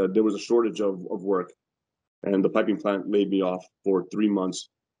 and there was a shortage of work, and the piping plant laid me off for 3 months.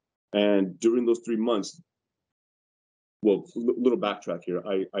 And during those 3 months, well, little backtrack here.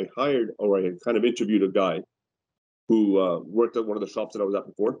 I hired, or I kind of interviewed a guy who worked at one of the shops that I was at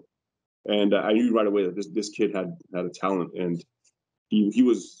before, and I knew right away that this kid had a talent, and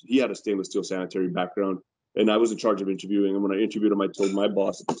he had a stainless steel sanitary background, and I was in charge of interviewing him. When I interviewed him, I told my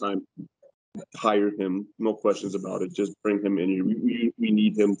boss at the time, hire him, no questions about it, just bring him in. We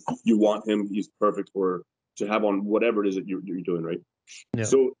need him. You want him. He's perfect for to have on whatever it is that you're doing, right? Yeah.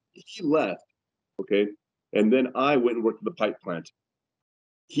 So he left, okay, and then I went and worked at the pipe plant.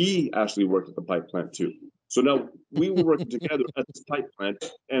 He actually worked at the pipe plant too. So now we were working together at this pipe plant,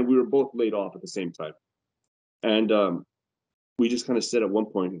 and we were both laid off at the same time. And we just kind of said at one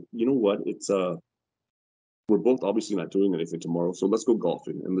point, you know what? It's we're both obviously not doing anything tomorrow, so let's go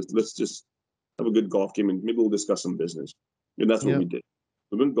golfing and let's just have a good golf game, and maybe we'll discuss some business. And that's what Yeah. we did.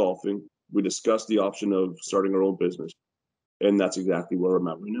 We went golfing. We discussed the option of starting our own business, and that's exactly where I'm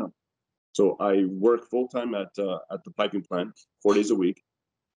at right now. So I work full time at the piping plant, 4 days a week.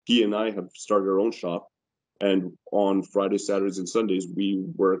 He and I have started our own shop, and on Fridays, Saturdays, and Sundays, we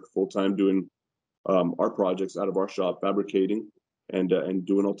work full time doing our projects out of our shop, fabricating and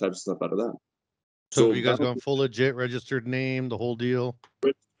doing all types of stuff out of that. So have So you guys gone full legit, registered name, the whole deal?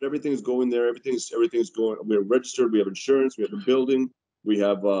 everything's going there. Everything's going. We're registered. We have insurance. We have a building. We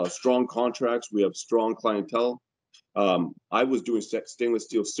have strong contracts. We have strong clientele. I was doing stainless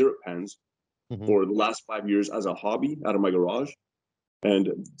steel syrup pans Mm-hmm. for the last 5 years as a hobby out of my garage,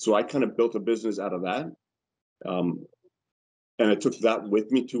 and so I kind of built a business out of that. Um, and I took that with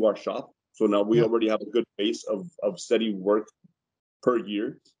me to our shop. So now we Yeah. already have a good base of steady work per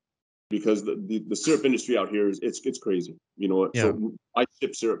year, because the syrup industry out here is it's crazy. Yeah. So I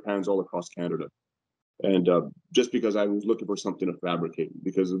ship syrup pans all across Canada, And just because I was looking for something to fabricate,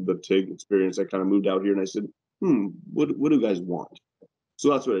 because of the TIG experience, I kind of moved out here and I said, what do you guys want? So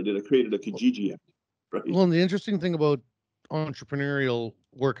that's what I did. I created a Kijiji app. Right? Well, and the interesting thing about entrepreneurial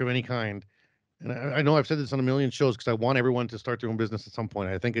work of any kind, and I know I've said this on a million shows because I want everyone to start their own business at some point.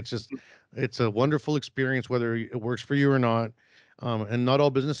 I think it's a wonderful experience, whether it works for you or not. And not all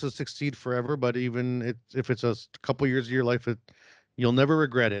businesses succeed forever, but even if it's a couple years of your life, you'll never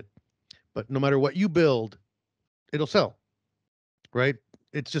regret it. But no matter what you build, it'll sell, right?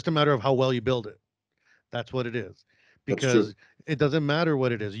 It's just a matter of how well you build it. That's what it is. That's true. Because it doesn't matter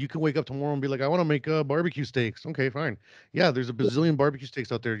what it is. You can wake up tomorrow and be like, I want to make barbecue steaks. Okay, fine. Yeah, there's a bazillion barbecue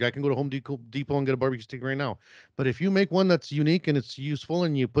steaks out there. I can go to Home Depot and get a barbecue steak right now. But if you make one that's unique and it's useful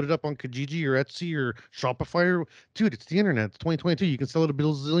and you put it up on Kijiji or Etsy or Shopify, dude, it's the internet. It's 2022. You can sell it a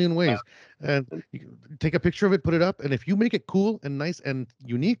bazillion ways. And you can take a picture of it, put it up. And if you make it cool and nice and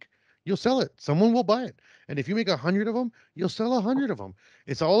unique, you'll sell it. Someone will buy it. And if you make 100 of them, you'll sell 100 of them.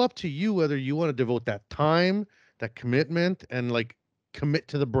 It's all up to you whether you want to devote that time, that commitment, and like commit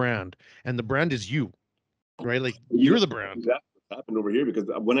to the brand. And the brand is you, right? Like you're the brand. That's what happened over here, because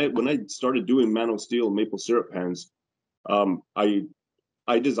when I started doing Manuel Steel maple syrup pans, I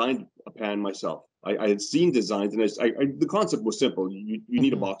designed a pan myself. I had seen designs, and the concept was simple. You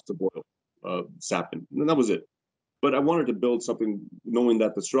need a box to boil sap in, and that was it. But I wanted to build something knowing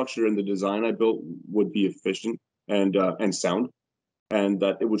that the structure and the design I built would be efficient and sound, and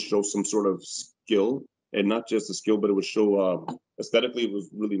that it would show some sort of skill, and not just a skill, but it would show aesthetically it was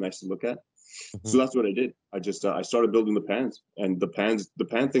really nice to look at. So that's what I did. I just I started building the pans, and the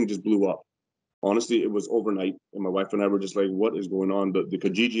pan thing just blew up. Honestly, it was overnight, and my wife and I were just like, "What is going on?" The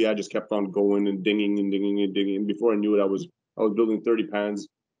Kijiji ad just kept on going and dinging and dinging and dinging. And before I knew it, I was building 30 pans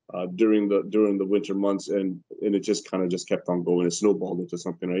during the winter months, and it just kind of just kept on going. It snowballed into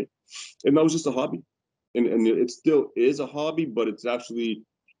something, right? And that was just a hobby, and it still is a hobby, but it's actually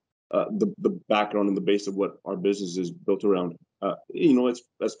the background and the base of what our business is built around. It's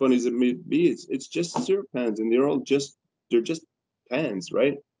as funny as it may be, it's just syrup pans, and they're just pans,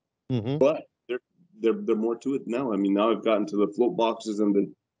 right? But they're more to it now. I mean, now I've gotten to the float boxes and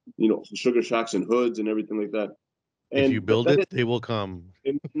the sugar shacks and hoods and everything like that. And if you build it, they will come.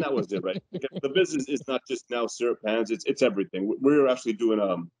 And that was it, right? The business is not just now syrup pans; it's everything. We're actually doing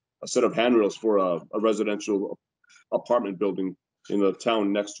a set of handrails for a residential apartment building in the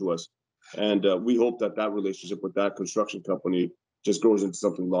town next to us, and we hope that relationship with that construction company just grows into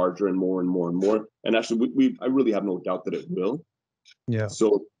something larger and more and more and more. And actually, I really have no doubt that it will. Yeah.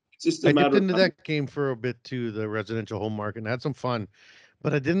 So it's just I dipped into that game for a bit too, the residential home market, and had some fun.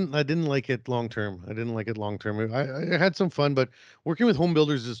 But I didn't like it long term. I had some fun, but working with home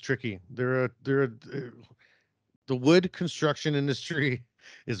builders is tricky. The wood construction industry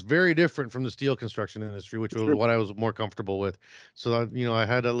is very different from the steel construction industry, which was what I was more comfortable with. So I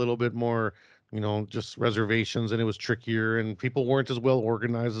had a little bit more, just reservations, and it was trickier, and people weren't as well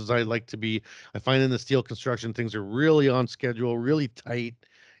organized as I like to be. I find in the steel construction, things are really on schedule, really tight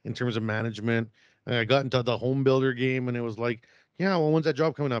in terms of management. And I got into the home builder game, and it was like, yeah, well, when's that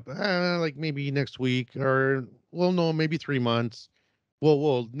job coming up? Like maybe next week, or well, no, maybe 3 months.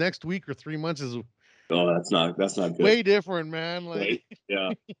 Well, next week or 3 months is that's not good. Way different, man. Like, right?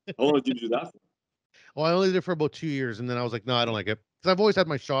 Yeah. How long did you do that for? Well, I only did it for about 2 years, and then I was like, no, I don't like it, because I've always had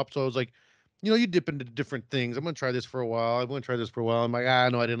my shop. So I was like, you dip into different things. I'm gonna try this for a while. I'm gonna try this for a while. I'm like,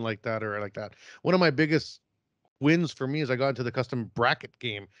 no, I didn't like that, or I like that. One of my biggest wins for me is I got into the custom bracket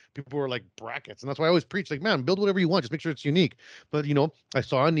game. People were like, brackets, and that's why I always preach, like, man, build whatever you want, just make sure it's unique. But I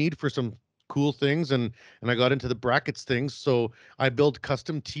saw a need for some cool things, and I got into the brackets things. So I built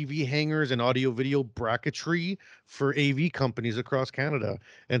custom TV hangers and audio video bracketry for AV companies across Canada.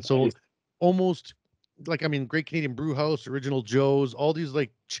 And so almost like, Great Canadian Brew House, Original Joe's, all these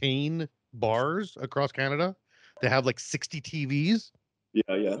like chain bars across Canada, they have like 60 TVs.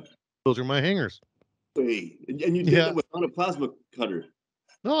 Yeah. Those are my hangers. Hey, and you did that without a plasma cutter?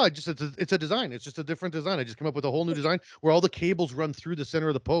 No, it's a design. It's just a different design. I just came up with a whole new design where all the cables run through the center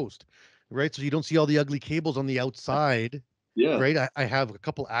of the post, right? So you don't see all the ugly cables on the outside. Yeah. Right. I have a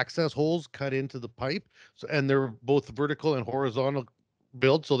couple access holes cut into the pipe, and they're both vertical and horizontal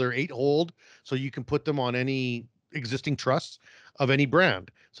build. So they're 8-holed. So you can put them on any existing truss of any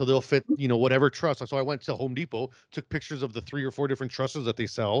brand. So they'll fit, whatever truss. So I went to Home Depot, took pictures of the 3 or 4 different trusses that they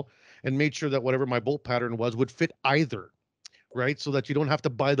sell, and made sure that whatever my bolt pattern was would fit either. Right. So that you don't have to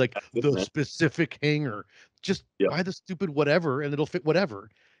buy like the specific hanger. Just buy the stupid whatever, and it'll fit whatever.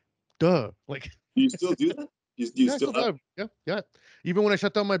 Duh. Like, do you still do that? You still have? Yeah. Even when I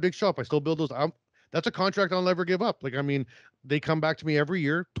shut down my big shop, I still build those. That's a contract I'll never give up. Like, they come back to me every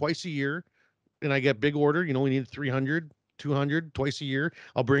year, twice a year. and I get big order, we need 300, 200 twice a year.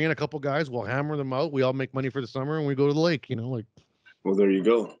 I'll bring in a couple guys. We'll hammer them out. We all make money for the summer, and we go to the lake. Like. Well, there you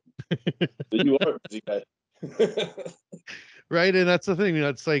go. You are a busy guy. Right, and that's the thing.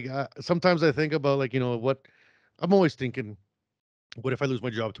 It's like sometimes I think about like what I'm always thinking. What if I lose my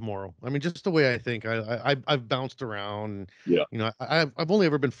job tomorrow? I mean, just the way I think. I've bounced around. Yeah. I've only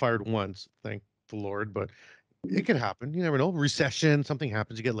ever been fired once, thank the Lord, but it could happen. You never know. Recession, something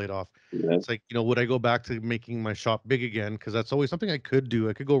happens, you get laid off. Yeah. It's like, would I go back to making my shop big again? Because that's always something I could do.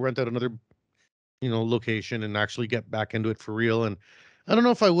 I could go rent out another, location and actually get back into it for real. And I don't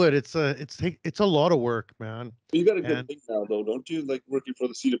know if I would. It's a lot of work, man. You got a good thing now, though, don't you? Like working for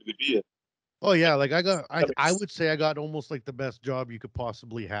the CWB. Oh yeah, like I would say I got almost like the best job you could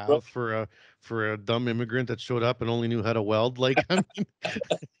possibly have for a dumb immigrant that showed up and only knew how to weld. Like I mean,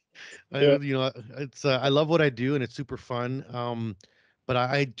 it's I love what I do and it's super fun. But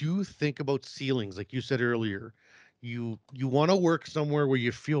I do think about ceilings, like you said earlier. You want to work somewhere where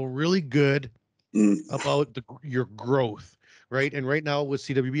you feel really good about your growth, right? And right now with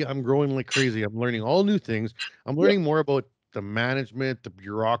CWB, I'm growing like crazy. I'm learning all new things. I'm learning more about the management, the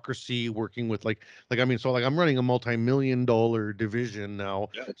bureaucracy, working with like I'm running a multi-million-dollar division now.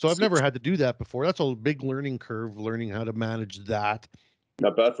 Yeah, So I've never had to do that before. That's a big learning curve, learning how to manage that.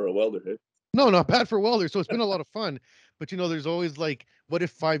 Not bad for a welder, hey? No, not bad for welders. So it's been a lot of fun. But there's always like, what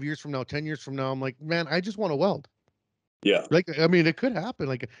if 5 years from now, 10 years from now, I'm like, man, I just want to weld. Yeah. Like, I mean, it could happen.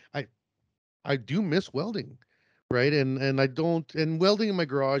 Like I do miss welding, right? And I don't, and welding in my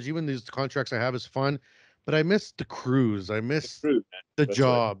garage, even these contracts I have is fun, but I miss the crews. I miss the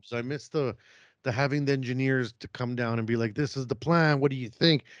jobs. Right. I miss the having the engineers to come down and be like, this is the plan. What do you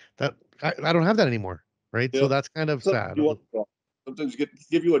think? That I don't have that anymore. Right. Yeah. So that's kind of sad. Sometimes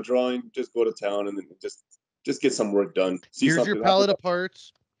give you a drawing, just go to town and then just get some work done. Here's your pallet of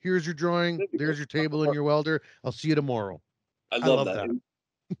parts. Here's your drawing. There's your table and your welder. I'll see you tomorrow. I love that.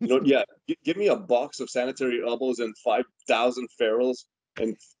 Yeah, give me a box of sanitary elbows and 5,000 ferrules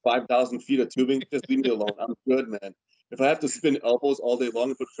and 5,000 feet of tubing. Just leave me alone. I'm good, man. If I have to spin elbows all day long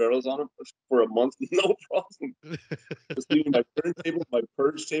and put ferrules on them for a month, no problem. Just leave me my turntable, my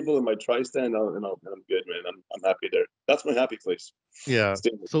purge table, and my tri-stand, and I'm good, man. I'm happy there. That's my happy place. Yeah.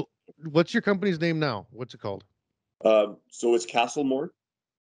 So, what's your company's name now? What's it called? So it's Castlemore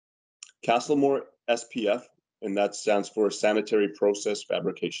SPF. And that stands for Sanitary Process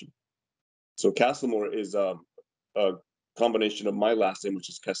Fabrication. So Castlemore is a combination of my last name, which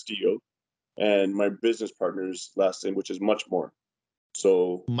is Castillo, and my business partner's last name, which is Much More.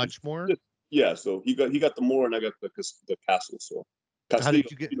 So Much More? Yeah. So he got the more, and I got the Castle. So Castillo,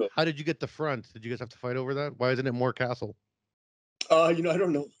 how did you get the front? Did you guys have to fight over that? Why isn't it More Castle? I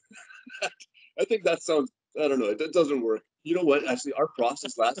don't know. I think that sounds. I don't know. It doesn't work. You know what? Actually, our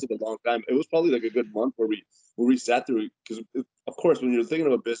process lasted a long time. It was probably like a good month where we sat through, because of course, when you're thinking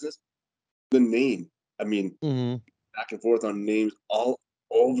of a business, the name. I mean, back and forth on names all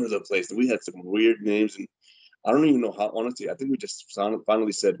over the place. And we had some weird names, and I don't even know how. Honestly, I think we just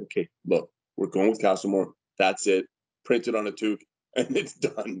finally said, "Okay, look, we're going with Castlemore. That's it. Print it on a tube, and it's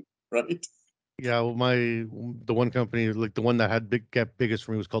done." Right? Yeah, well, the one company, like the one that got biggest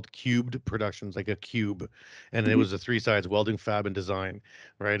for me, was called Cubed Productions, like a cube, and it was a 3 sides: welding, fab, and design.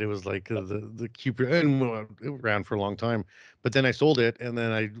 Right? It was like the cube, and it ran for a long time. But then I sold it, and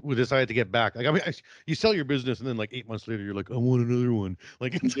then we decided to get back. Like, I mean, you sell your business, and then like 8 months later, you're like, I want another one.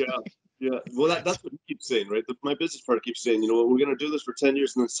 Like, yeah. Well, that's what he keeps saying, right? My business partner keeps saying, we're going to do this for 10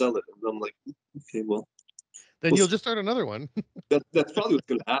 years and then sell it. And I'm like, okay, well. Then you'll just start another one. That's probably what's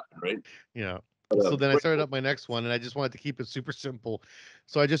going to happen, right? Yeah. So then I started up my next one, and I just wanted to keep it super simple.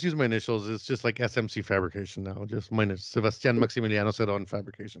 So I just use my initials. It's just like SMC Fabrication now. Just mine is Sebastián Maximiliano Ceron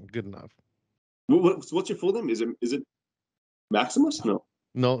Fabrication. Good enough. What's your full name? Is it Maximus?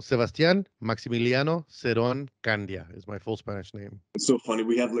 No, Sebastián Maximiliano Ceron Candia is my full Spanish name. It's so funny.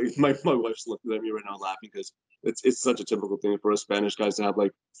 We have like my wife's looking at me right now laughing because it's such a typical thing for us Spanish guys to have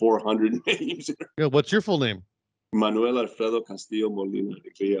like 400 names. Yeah, what's your full name? Manuel Alfredo Castillo Molina.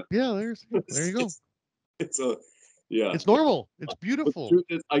 Yeah, there you go. It's normal. It's beautiful. The truth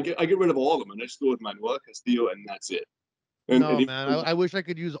is, I get rid of all of them and I just go with Manuel Castillo and that's it. Man, I wish I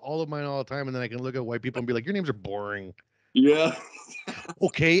could use all of mine all the time, and then I can look at white people and be like, your names are boring. Yeah.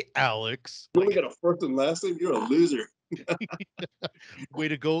 Okay, Alex. You only got a first and last name? You're a loser. Way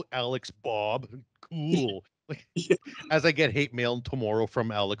to go, Alex Bob. Cool. Like, as I get hate mail tomorrow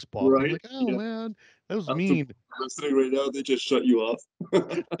from Alex Bob, right? I'm like, oh man, that was mean. Listening right now, they just shut you off.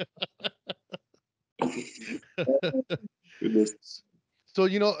 So,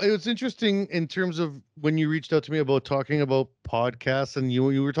 it was interesting in terms of when you reached out to me about talking about podcasts, and you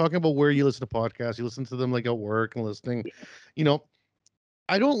were talking about where you listen to podcasts. You listen to them like at work and listening. You know,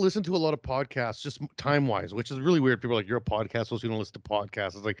 I don't listen to a lot of podcasts just time wise, which is really weird. People are like, you're a podcast, so you don't listen to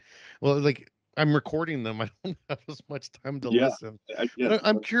podcasts. It's like, well, like I'm recording them. I don't have as much time to Yeah, listen. yeah. But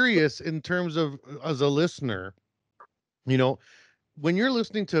I'm curious in terms of as a listener, you know, when you're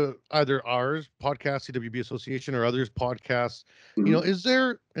listening to either ours podcast, CWB Association, or others podcasts, Mhm. is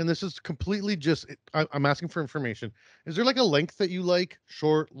there, and this is completely just, I'm asking for information. Is there like a length that you like,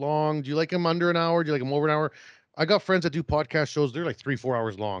 short, long? Do you like them under an hour? Do you like them over an hour? I got friends that do podcast shows. They're like 3, 4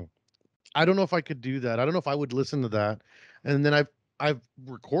 hours long. I don't know if I could do that. I don't know if I would listen to that. And then I've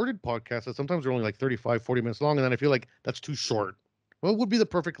recorded podcasts that sometimes are only like 35, 40 minutes long. And then I feel like that's too short. What would be the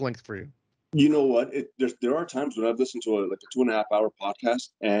perfect length for you? You know what? There are times when I've listened to like a 2.5 hour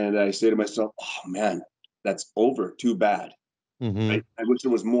podcast, and I say to myself, "Oh man, that's over. Too bad. Mm-hmm. I wish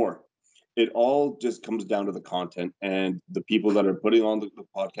there was more." It all just comes down to the content and the people that are putting on the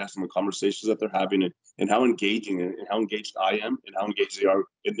podcast and the conversations that they're having, and how engaging and how engaged I am and how engaged they are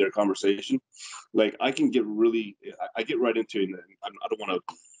in their conversation. Like I can get really, I get right into it. And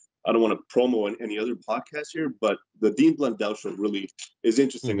I don't want to promo any other podcast here, but the Dean Blundell show really is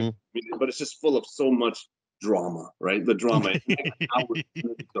interesting. I Mm-hmm. mean, but it's just full of so much drama, right? The drama, hours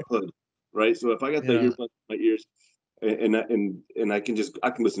underneath the hood, right? So if I got the Yeah. earbuds in my ears, and I can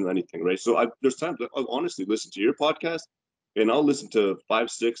listen to anything, right? So there's times I'll honestly listen to your podcast, and I'll listen to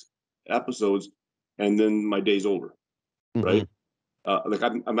 5, 6 episodes, and then my day's over, Mm-hmm. right? Like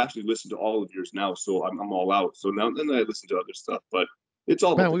I'm actually listening to all of yours now, so I'm all out. So now then I listen to other stuff, but it's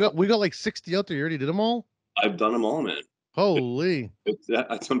all about Man, the we got like 60 out there. You already did them all? I've done them all, man. Holy.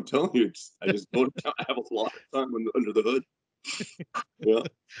 I'm telling you, I just go down. I have a lot of time under the hood. Yeah,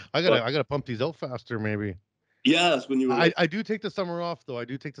 I but gotta pump these out faster, maybe. yeah, that's when you were like, I do take the summer off though. I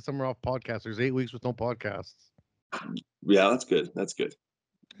do take the summer off podcast. There's 8 weeks with no podcasts. yeah, that's good. That's good.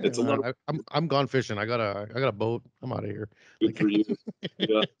 Hey It's a lot man, of I'm gone fishing. I got a boat. I'm out of here. good Like for you.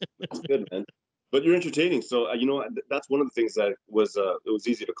 Yeah, that's good, man. But you're entertaining, so you know that's one of the things that was it was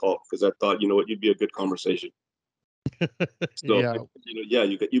easy to call because I thought you'd be a good conversation. So yeah. yeah,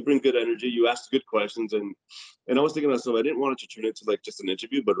 you bring good energy. You ask good questions, and I was thinking so I didn't want it to turn into like just an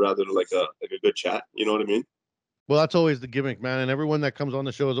interview, but rather like a good chat. You know what I mean? Well, that's always the gimmick, man. And everyone that comes on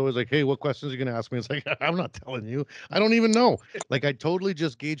the show is always like, "Hey, what questions are you gonna ask me?" It's like I'm not telling you. I don't even know. Like I totally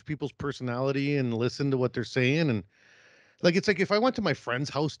just gauge people's personality and listen to what they're saying. And like it's like if I went to my friend's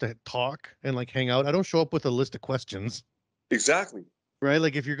house to talk and like hang out, I don't show up with a list of questions. Exactly. Right?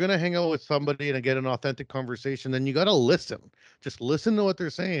 Like if you're gonna hang out with somebody and get an authentic conversation, then you gotta listen. Just listen to what they're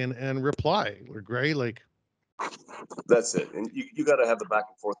saying and reply. Right? Like, That's it, and you got to have the back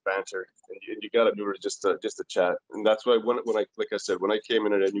and forth banter, and you got to do it just to chat, and that's why when I like I said when I came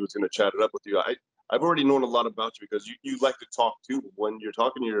in and I knew I was going to chat it up with you, I've already known a lot about you because you like to talk too. When you're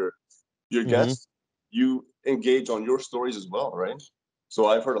talking to your hmm guests, you engage on your stories as well, right? So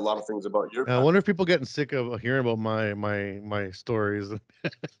I've heard a lot of things about your I past. wonder if people getting sick of hearing about my stories.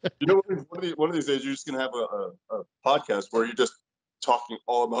 You know, one of these days you're just going to have a podcast where you're just talking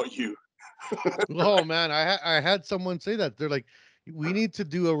all about you. Oh man, I had someone say that. They're like, we need to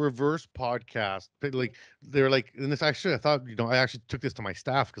do a reverse podcast. Like they're like, and this actually I thought, I actually took this to my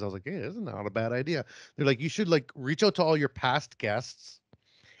staff because I was like, hey, this is not a bad idea. They're like, you should like reach out to all your past guests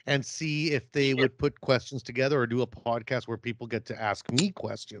and see if they would put questions together or do a podcast where people get to ask me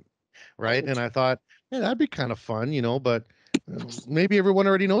questions. Right. And I thought, yeah, that'd be kind of fun, but maybe everyone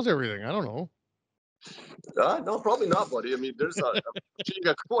already knows everything. I don't know. No, probably not, buddy. I mean, you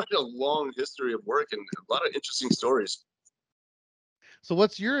got quite a long history of work and a lot of interesting stories. So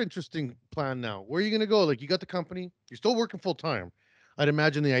what's your interesting plan now? Where are you going to go? Like you got the company, you're still working full time. I'd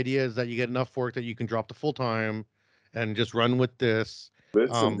imagine the idea is that you get enough work that you can drop to full time and just run with this,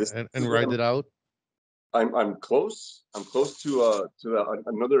 Listen, this is and where ride it out. I'm close. I'm close to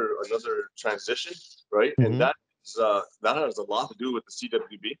another transition, right? And Mm-hmm. that has a lot to do with the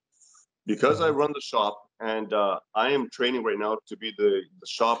CWB because I Mm-hmm. run the shop and I am training right now to be the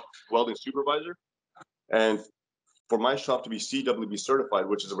shop welding supervisor. And for my shop to be CWB certified,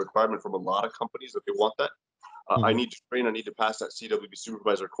 which is a requirement from a lot of companies that they want that, I Mm-hmm. need to train. I need to pass that CWB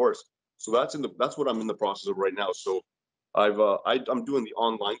supervisor course. So that's what I'm in the process of right now. So I'm doing the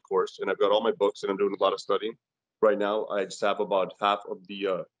online course and I've got all my books and I'm doing a lot of studying. Right now, I just have about half of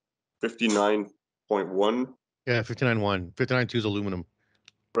the 59.1. Yeah, 59.1. 59.2 is aluminum.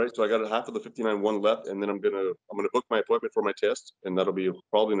 Right, so I got half of the 59.1 left, and then I'm gonna book my appointment for my test, and that'll be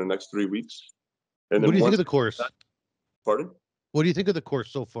probably in the next 3 weeks. And What do then you think of once the that, course? pardon, What do you think of the course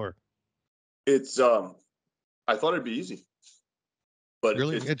so far? it's I thought it'd be easy. but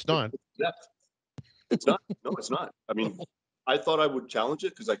Really? It's not. It's not. No, it's not. I mean, I thought I would challenge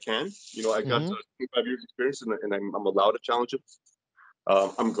it because I can. I got 25 years experience, and I'm allowed to challenge it.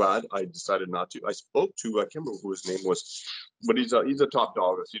 I'm glad I decided not to. I spoke to, I can't remember who his name was, but he's a top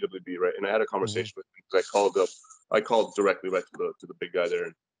dog at CWB, right? And I had a conversation with him because I called directly right to the big guy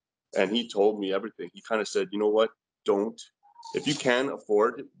there, and he told me everything. He kind of said, you know what, if you can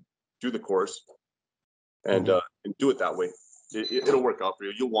afford, do the course, and do it that way. It'll work out for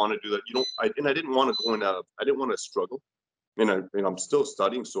you. You'll want to do that. I didn't want to go in. I didn't want to struggle. I'm still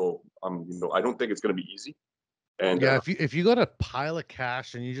studying, so I don't think it's going to be easy. And yeah, if you got a pile of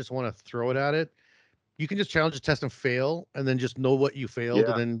cash and you just want to throw it at it, you can just challenge the test and fail, and then just know what you failed,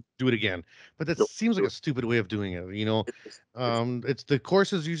 and then do it again. But that seems like a stupid way of doing it. It's the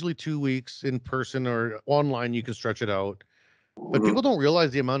course is usually 2 weeks in person, or online you can stretch it out. But people don't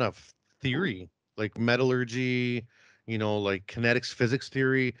realize the amount of theory, like metallurgy, like kinetics, physics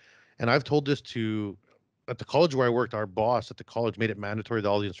theory. And I've told this at the college where I worked, our boss at the college made it mandatory that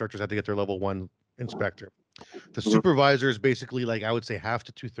all the instructors had to get their level 1 inspector. The supervisor is basically, like, I would say, half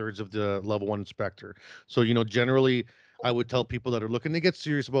to 2/3 of the level 1 inspector. So, generally I would tell people that are looking to get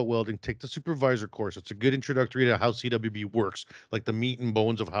serious about welding, take the supervisor course. It's a good introductory to how CWB works, like the meat and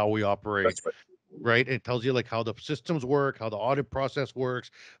bones of how we operate. That's right? It tells you like how the systems work, how the audit process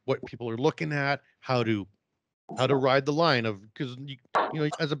works, what people are looking at, how to ride the line of, because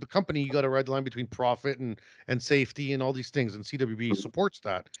as a company, you got to ride the line between profit and safety and all these things, and CWB supports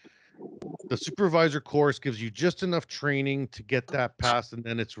that. The supervisor course gives you just enough training to get that passed, and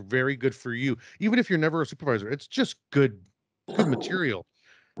then it's very good for you. Even if you're never a supervisor, it's just good material.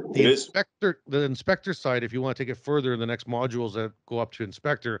 The inspector side, if you want to take it further in the next modules that go up to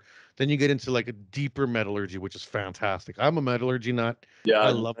inspector, then you get into like a deeper metallurgy, which is fantastic. I'm a metallurgy nut. Yeah, I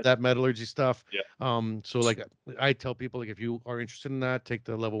love that metallurgy stuff. Yeah. So like I tell people, like, if you are interested in that, take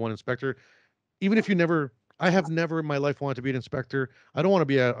the level 1 inspector. Even if I have never in my life wanted to be an inspector. I don't want to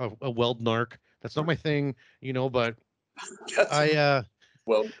be a weld narc. That's not my thing, but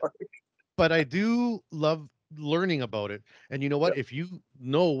but I do love learning about it. And you know what? If you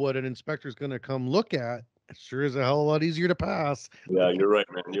know what an inspector is going to come look at, it sure is a hell of a lot easier to pass. Yeah, you're right,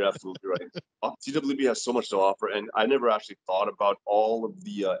 man. You're absolutely right. CWB has so much to offer, and I never actually thought about all of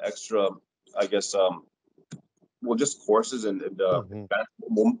the extra, I guess, just courses and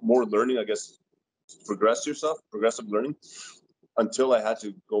more learning, I guess, progressive learning, until I had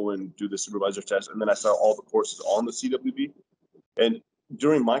to go and do the supervisor test. And then I saw all the courses on the CWB. And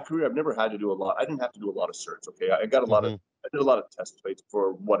during my career, I've never had to do a lot. I didn't have to do a lot of certs. Okay, I did a lot of test plates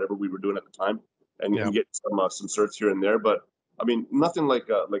for whatever we were doing at the time, and get some certs here and there. But I mean, nothing like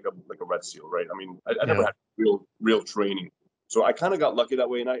a red seal, right? I mean, I never had real training. So I kind of got lucky that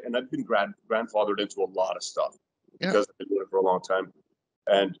way, and I've been grandfathered into a lot of stuff because I've been doing it for a long time.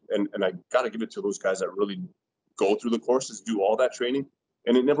 And I got to give it to those guys that really go through the courses, do all that training,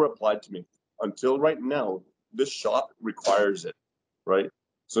 and it never applied to me until right now. This shop requires it, right?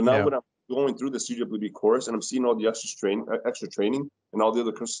 So now when I'm going through the CWB course and I'm seeing all the extra training and all the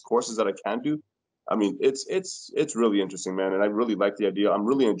other courses that I can do, I mean, it's really interesting, man. And I really like the idea. I'm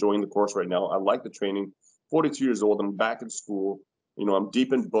really enjoying the course right now. I like the training. 42 years old. I'm back in school. I'm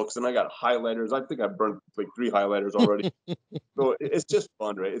deep in books, and I got highlighters. I think I've burned like 3 highlighters already. So it's just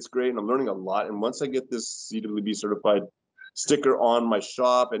fun, right? It's great, and I'm learning a lot. And once I get this CWB certified sticker on my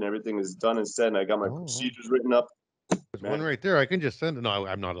shop and everything is done and said, and I got my procedures written up. There's one right there. I can just send it. No,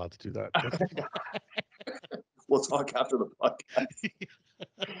 I'm not allowed to do that. We'll talk after the podcast.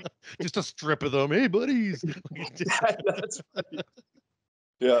 Just a strip of them. Hey, buddies. That's right.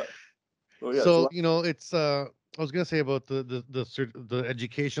 Yeah. Oh, yeah. So it's I was gonna say about the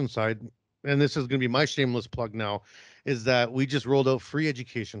education side, and this is gonna be my shameless plug now, is that we just rolled out free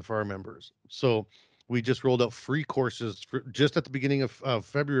education for our members. So we just rolled out free courses just at the beginning of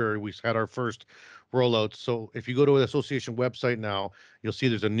February. We had our first rollout. So if you go to the association website now, you'll see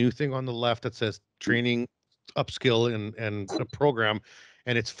there's a new thing on the left that says training, upskill, and a program,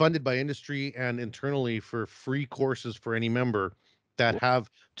 and it's funded by industry and internally for free courses for any member that have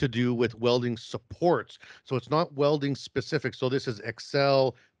to do with welding supports. So it's not welding specific. So this is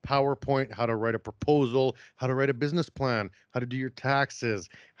Excel, PowerPoint, how to write a proposal, how to write a business plan, how to do your taxes,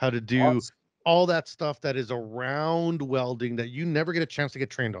 how to do all that stuff that is around welding that you never get a chance to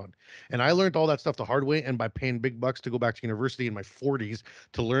get trained on. And I learned all that stuff the hard way, and by paying big bucks to go back to university in my 40s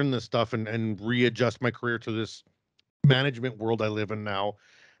to learn this stuff and readjust my career to this management world I live in now.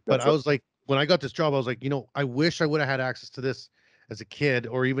 But I was like, when I got this job, I was like, I wish I would have had access to this as a kid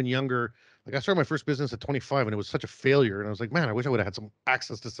or even younger. Like, I started my first business at 25 and it was such a failure. And I was like, man, I wish I would have had some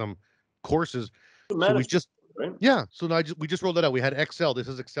access to some courses. So right? Yeah. So now we just rolled that out. We had Excel. This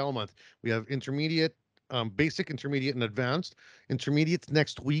is Excel month. We have intermediate, basic, intermediate, and advanced. Intermediate's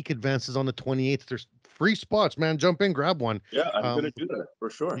next week. Advanced is on the 28th. There's free spots, man. Jump in, grab one. Yeah, I'm gonna do that for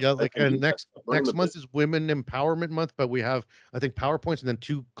sure. Yeah, like, and Yeah, learn next the month business. is Women Empowerment Month, but we have, I think, PowerPoints and then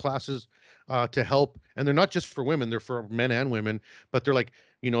 2 classes to help. And they're not just for women; they're for men and women. But they're like,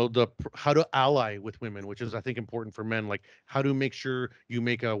 how to ally with women, which is, I think, important for men. Like how to make sure you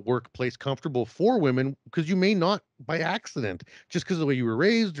make a workplace comfortable for women, because you may not by accident, just because of the way you were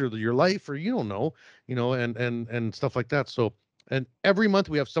raised or your life, or you don't know, and stuff like that. So, and every month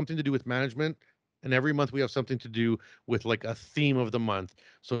we have something to do with management. And every month we have something to do with like a theme of the month.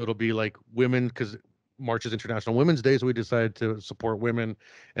 So it'll be like women, because March is International Women's Day, so we decided to support women.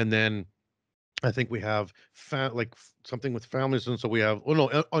 And then I think we have something with families, and so we have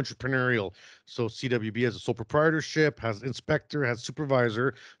entrepreneurial. So CWB has a sole proprietorship, has inspector, has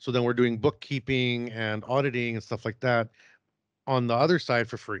supervisor. So then we're doing bookkeeping and auditing and stuff like that on the other side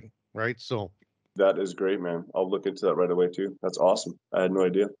for free, right? So That is great, man. I'll look into that right away too. That's awesome. I had no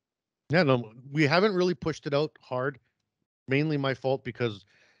idea. yeah, no, we haven't really pushed it out hard. Mainly my fault, because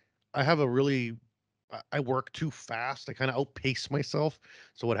I have a really I work too fast. I kind of outpace myself.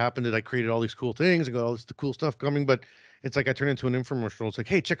 So what happened is I created all these cool things and got all this cool stuff coming, but it's like I turn into an infomercial. It's like,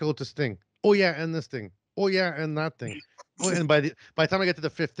 hey, check out this thing. Oh yeah, and this thing. Oh yeah, and that thing. Oh, and by the time I get to the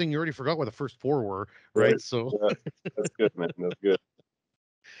fifth thing, you already forgot what the first four were, Right? right? So Yeah, that's good, man. That's good.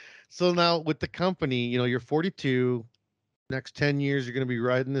 so now with the company, you're 42. Next 10 years, you're going to be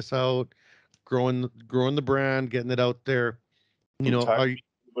riding this out, growing the brand, getting it out there. Retired. Are you?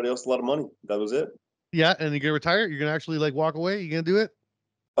 Everybody else a lot of money. That was it. Yeah, and you're gonna retire. You're gonna actually like walk away. You gonna do it?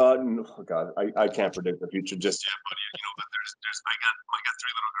 No, God, I can't predict the future just yet, buddy. But there's I got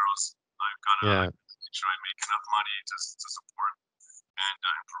three little girls. I've got to Yeah. make sure I make enough money to support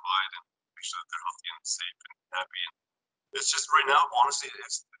and provide and make sure that they're healthy and safe and happy. And it's just right now, honestly,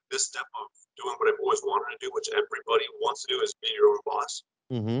 it's this step of doing what I've always wanted to do, which everybody wants to do, is be your own boss.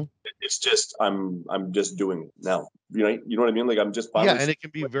 Mm-hmm. It's just I'm just doing it now. You know what I mean? Like I'm just Yeah, finally. and it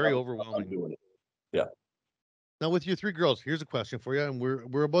can be very I'm overwhelming. doing it. Yeah. Now with your 3 girls, here's a question for you, and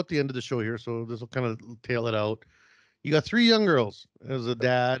we're about the end of the show here, so this will kind of tail it out. You got 3 young girls. As a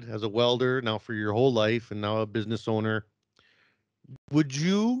dad, as a welder, now for your whole life, and now a business owner. Would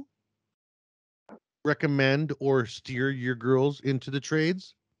you recommend or steer your girls into the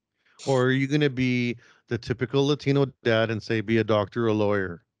trades, or are you going to be the typical Latino dad and say be a doctor or a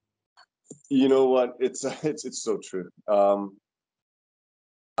lawyer? You know what? It's so true.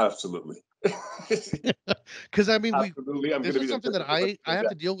 Absolutely. Because I mean, Absolutely. I'm this going to is be the something that I have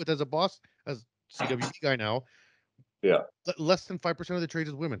to deal with as a boss, as CWB guy now. Yeah. Less than 5% of the trades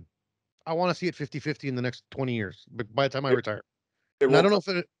is women. I want to see it 50-50 in the next 20 years, but by the time I retire. And I don't know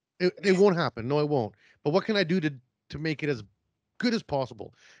if it won't happen. No, it won't. But what can I do to make it as good as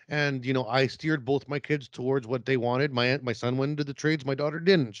possible? And I steered both my kids towards what they wanted. My son went into the trades. My daughter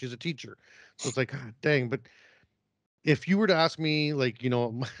didn't. She's a teacher. So it's like, God, dang. But if you were to ask me, like,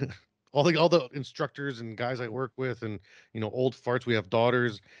 all the instructors and guys I work with, and old farts, we have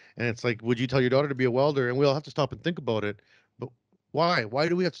daughters, and it's like, would you tell your daughter to be a welder? And we'll have to stop and think about it. But why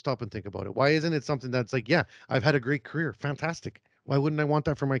do we have to stop and think about it? Why isn't it something that's like, yeah, I've had a great career, fantastic, why wouldn't I want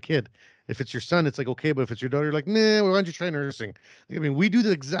that for my kid? If it's your son, it's like, okay, but if it's your daughter, you're like, nah, why don't you try nursing? I mean, we do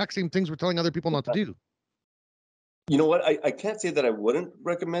the exact same things we're telling other people not to do. You know what? I can't say that I wouldn't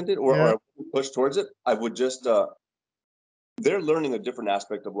recommend it or I wouldn't push towards it. I would just they're learning a different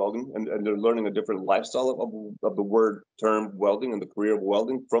aspect of welding, and they're learning a different lifestyle of the word term welding and the career of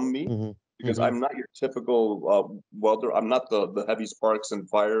welding from me, Mm-hmm. because Mm-hmm. I'm not your typical welder. I'm not the heavy sparks and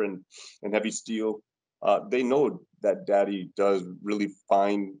fire and heavy steel. They know that daddy does really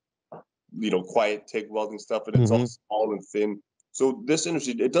fine, quiet TIG welding stuff, and it's all Mm-hmm. small and thin. So this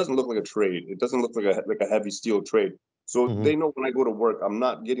industry, it doesn't look like a trade. It doesn't look like a heavy steel trade. So Mm-hmm. they know when I go to work, I'm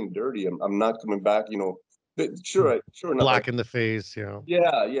not getting dirty. I'm not coming back. Sure enough. Black in the face, Yeah.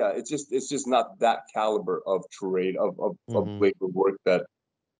 It's just not that caliber of trade of Mm-hmm. labor work that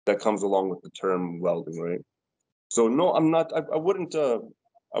comes along with the term welding, right? So no, I'm not. I wouldn't.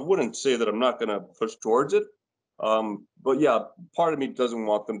 I wouldn't say that I'm not going to push towards it. But yeah, part of me doesn't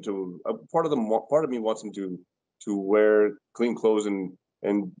want them to. Part of me wants them to wear clean clothes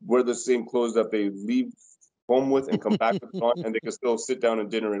and wear the same clothes that they leave home with and come back with on, and they can still sit down at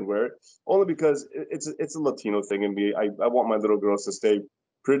dinner and wear it. Only because it's a Latino thing in me. I want my little girls to stay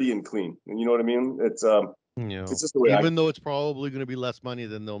pretty and clean. And you know what I mean? It's just the way Even though it's probably going to be less money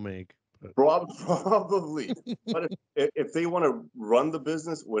than they'll make. Probably. But if they want to run the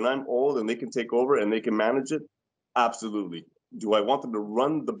business when I'm old and they can take over and they can manage it, absolutely. Do I want them to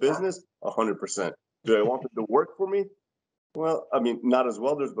run the business? 100%. Do I want them to work for me? Well, I mean, not as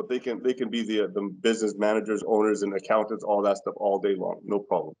welders, but they can be the business managers, owners, and accountants, all that stuff all day long. No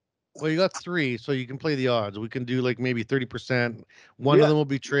problem. Well, you got three, so you can play the odds. We can do like maybe 30%. One of Yeah. them will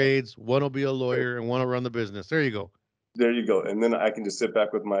be trades, one will be a lawyer, and one will run the business. There you go. There you go. And then I can just sit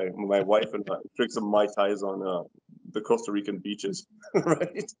back with my wife and drink some Mai Tais on the Costa Rican beaches,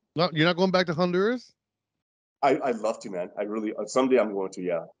 right? No, you're not going back to Honduras? I'd love to, man. I really, someday I'm going to,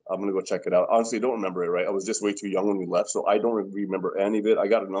 yeah. I'm going to go check it out. Honestly, I don't remember it, right? I was just way too young when we left, so I don't remember any of it. I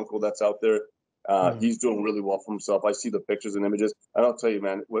got an uncle that's out there. He's doing really well for himself. I see the pictures and images. And I'll tell you,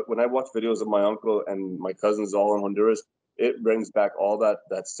 man, when I watch videos of my uncle and my cousins all in Honduras, it brings back all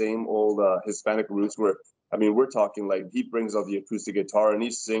that same old Hispanic roots where, I mean, we're talking like he brings out the acoustic guitar and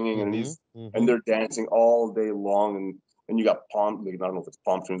he's singing and and they're dancing all day long. And you got palm, I don't know if it's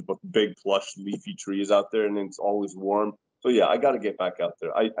palm trees, but big plush leafy trees out there, and it's always warm. So yeah, I got to get back out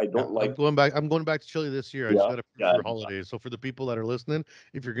there. I don't like. I'm going back to Chile this year. I just got it for holidays. So for the people that are listening,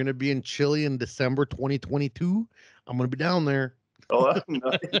 if you're going to be in Chile in December 2022, I'm going to be down there. Oh,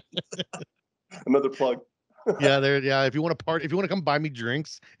 nice. Another plug. Yeah, there. Yeah, if you want to party, if you want to come buy me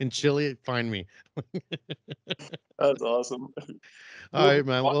drinks in Chile, find me. That's awesome. All right,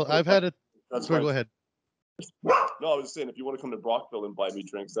 man. Well, I've had it. Sorry, go ahead. No, I was just saying, if you want to come to Brockville and buy me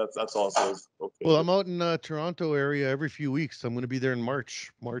drinks, that's also okay. Well, I'm out in Toronto area every few weeks. I'm going to be there in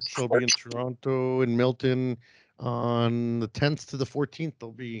March. I'll be in Toronto and Milton on the 10th to the 14th.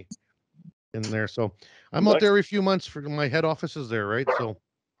 I'll be in there. So I'm out there every few months for my head office is there, right? So.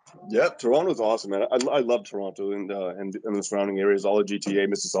 Yeah, Toronto's awesome, man. I love Toronto and the surrounding areas, all the GTA,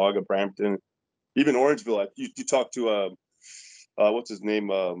 Mississauga, Brampton, even Orangeville. You talk to what's his name?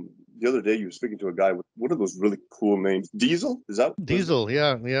 The other day you were speaking to a guy with one of those really cool names. Diesel? Is that Diesel?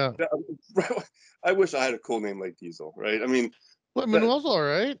 Yeah. I wish I had a cool name like Diesel, right? I mean, well, Manuel's all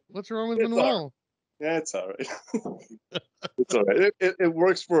right. What's wrong with Manuel? Yeah, it's all right. It's all right. It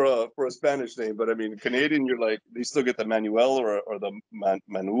works for a Spanish name, but I mean, Canadian, you're like, you still get the Manuel or the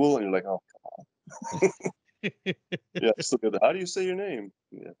Manuel, and you're like, oh, come on. Yeah, still good. How do you say your name?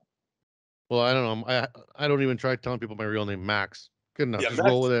 Yeah. Well, I don't know. I don't even try telling people my real name, Max. Good enough. Yeah, just Max.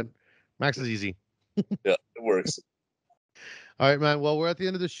 roll with it. Max is easy. Yeah, it works. All right, man. Well, we're at the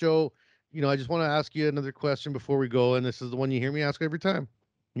end of the show. I just want to ask you another question before we go, and this is the one you hear me ask every time.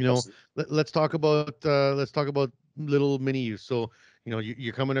 Let's talk about little mini you. So,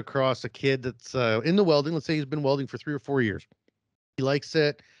 you're coming across a kid that's in the welding. Let's say he's been welding for 3 or 4 years. He likes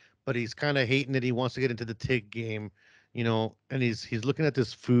it, but he's kind of hating it. He wants to get into the TIG game, and he's looking at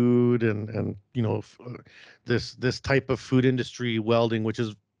this food and this type of food industry welding, which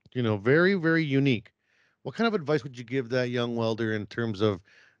is very, very unique. What kind of advice would you give that young welder in terms of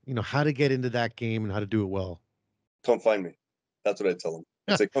how to get into that game and how to do it well? Come find me. That's what I tell them.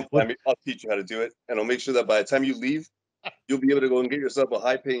 I say, come find me. I'll teach you how to do it, and I'll make sure that by the time you leave, you'll be able to go and get yourself a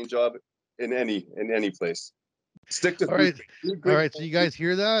high-paying job in any place. Stick to food. All right. So you guys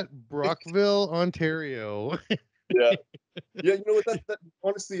hear that? Brockville, Ontario. Yeah. You know what? That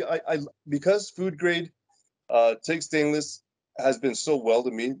honestly, I because food grade, TIG stainless has been so well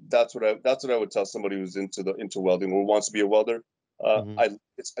to me. That's what I would tell somebody who's into welding or wants to be a welder.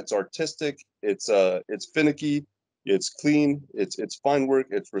 It's artistic. It's finicky. It's clean. It's fine work.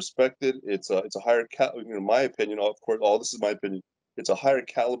 It's respected. It's a higher in my opinion. Of course, all this is my opinion. It's a higher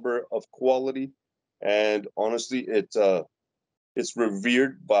caliber of quality, and honestly, it's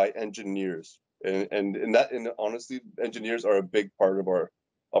revered by engineers, and honestly, engineers are a big part of our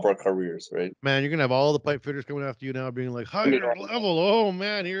careers, right? Man, you're gonna have all the pipe fitters coming after you now, being like higher level. Oh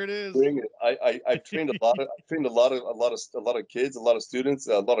man, here it is. Bring it. I trained a lot of kids, a lot of students,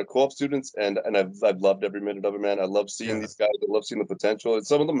 a lot of co-op students, and I've loved every minute of it, man. I love seeing these guys. I love seeing the potential, and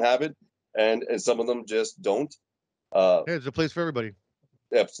some of them have it, and some of them just don't. It's a place for everybody.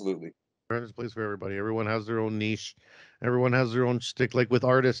 Absolutely. There's a place for everybody. Everyone has their own niche. Everyone has their own shtick. Like with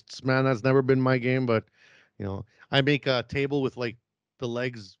artists, man, that's never been my game. But I make a table with like the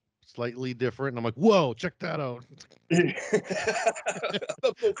legs slightly different, and I'm like, whoa, check that out. I'm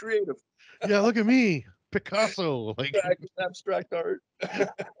so creative. Yeah, look at me, Picasso. Like abstract art. And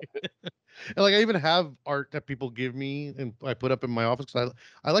like I even have art that people give me and I put up in my office because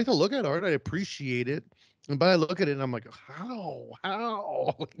I like to look at art. I appreciate it. But I look at it and I'm like, how?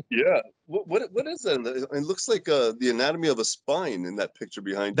 Yeah. What is that? It looks like the anatomy of a spine in that picture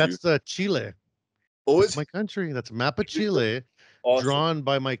behind you. That's Chile. Oh, it's my country. That's a map of Chile, awesome. Drawn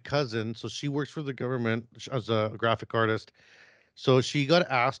by my cousin. So she works for the government as a graphic artist. So she got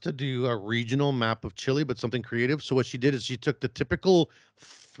asked to do a regional map of Chile, but something creative. So what she did is she took the typical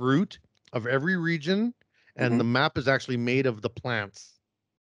fruit of every region, and the map is actually made of the plants.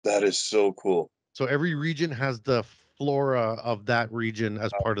 That is so cool. So every region has the flora of that region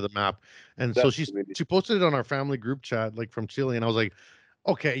as part of the map. And so That's really, she posted it on our family group chat, like from Chile, and I was like,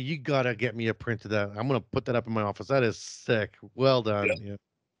 okay, you gotta get me a print of that. I'm gonna put that up in my office. That is sick. Well done. yeah. Yeah.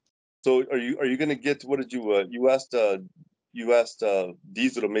 So are you gonna get, what did you asked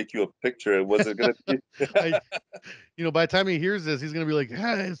Diesel to make you a picture. Was it gonna be I by the time he hears this, he's gonna be like,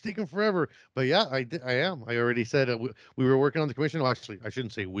 "Ah, it's taking forever." But yeah, I am. I already said we were working on the commission. Well, actually, I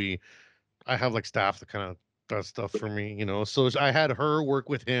shouldn't say we. I have like staff that kind of does stuff for me, So I had her work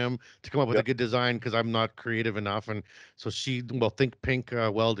with him to come up with yeah, a good design because I'm not creative enough. And so Think Pink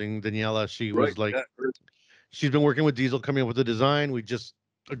Welding, Daniela, she right, was like, yeah, she's been working with Diesel, coming up with the design. We just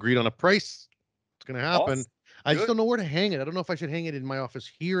agreed on a price. It's gonna happen. awesome, I just good. don't know where to hang it. I don't know if I should hang it in my office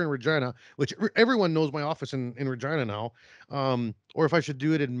here in Regina, which everyone knows my office in Regina now, or if I should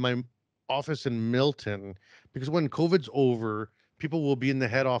do it in my office in Milton, because when COVID's over, people will be in the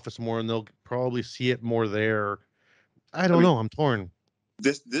head office more and they'll probably see it more there. I I don't mean, know. I'm torn.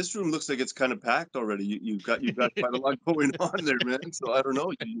 this room looks like it's kind of packed already. You've got quite a lot going on there, man. So I don't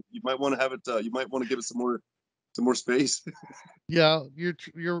know. You might want to have it. You might want to give it some more space. Yeah,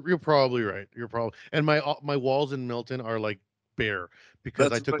 you're probably right. You're probably and my walls in Milton are like bare because I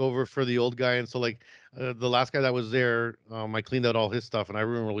That's took right. over for the old guy, and so like the last guy that was there, I cleaned out all his stuff, and I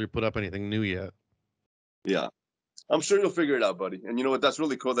haven't really put up anything new yet. Yeah, I'm sure you'll figure it out, buddy. And you know what? That's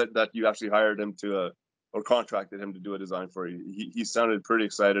really cool that you actually hired him to or contracted him to do a design for you. He sounded pretty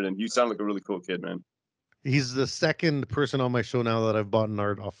excited, and you sound like a really cool kid, man. He's the second person on my show now that I've bought an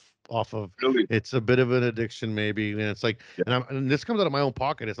art off of. Really? It's a bit of an addiction, maybe, and it's like, Yeah. and this comes out of my own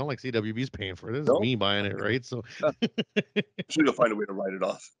pocket. It's not like CWB's paying for it. This is No, me buying it, right? So, I'm sure you'll find a way to write it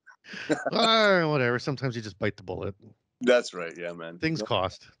off. whatever. Sometimes you just bite the bullet. That's right. Yeah, man. Things No,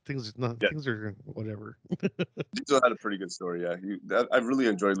 cost. Things not. yeah, Things are whatever. Diesel had a pretty good story. Yeah, I've really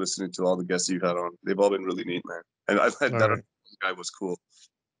enjoyed listening to all the guests you've had on. They've all been really neat, man. And I All that right. guy was cool.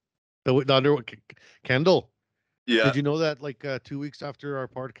 The under Kendall. Yeah. Did you know that like 2 weeks after our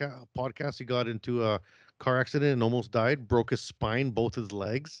podcast, he got into a car accident and almost died, broke his spine, both his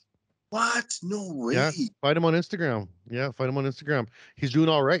legs. What? No Yeah, way. find him on Instagram. Yeah, find him on Instagram. He's doing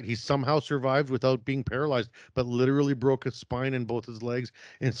all right. He somehow survived without being paralyzed, but literally broke his spine and both his legs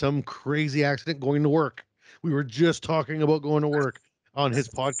in some crazy accident going to work. We were just talking about going to work on his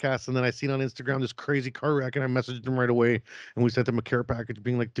podcast, and then I seen on Instagram this crazy car wreck, and I messaged him right away, and we sent him a care package,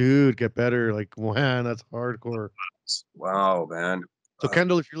 being like, "Dude, get better!" Like, man, that's hardcore. Wow, man. So,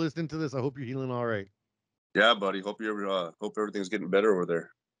 Kendall, if you're listening to this, I hope you're healing all right. Yeah, buddy. Hope everything's getting better over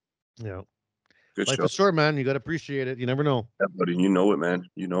there. Yeah. Good Life show. is short, man. You got to appreciate it. You never know. Yeah, buddy. You know it, man.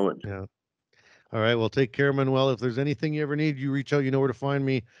 You know it. Yeah. All right. Well, take care, Manuel. If there's anything you ever need, you reach out. You know where to find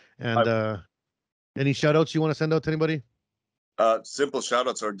me. And any shout outs you want to send out to anybody? Simple shout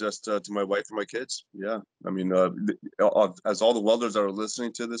outs are just to my wife and my kids. Yeah. I mean, as all the welders that are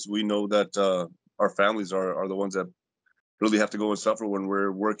listening to this, we know that our families are the ones that really have to go and suffer when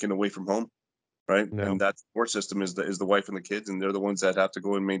we're working away from home. Right. No. And that support system is the wife and the kids, and they're the ones that have to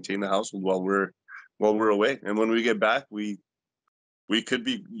go and maintain the household while we're away. And when we get back, we could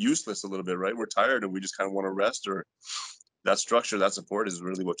be useless a little bit, right? We're tired and we just kind of want to rest, or that structure, that support is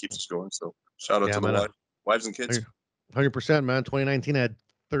really what keeps us going. So shout out to the wives and kids. 100%, man. 2019 had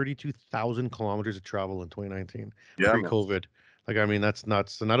 32,000 kilometers of travel in 2019 pre-COVID. Like, I mean, that's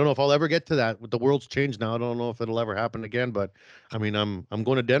nuts. And I don't know if I'll ever get to that. The world's changed now. I don't know if it'll ever happen again, but I mean, I'm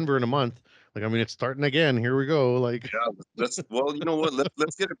going to Denver in a month. Like, I mean, it's starting again. Here we go. Like, yeah, well, you know what?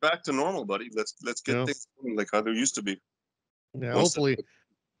 Let's get it back to normal, buddy. Let's get things like how there used to be. Yeah, hopefully.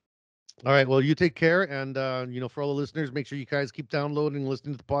 All right. Well, you take care. And, for all the listeners, make sure you guys keep downloading and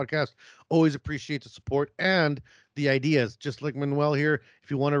listening to the podcast. Always appreciate the support and the ideas. Just like Manuel here,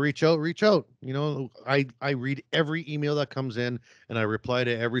 if you want to reach out, reach out. I read every email that comes in, and I reply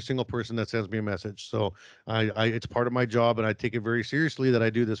to every single person that sends me a message. So it's part of my job, and I take it very seriously that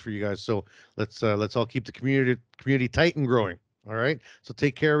I do this for you guys. So let's all keep the community tight and growing. All right. So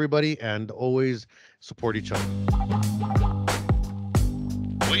take care, everybody, and always support each other.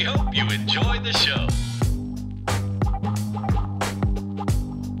 We hope you enjoyed the show.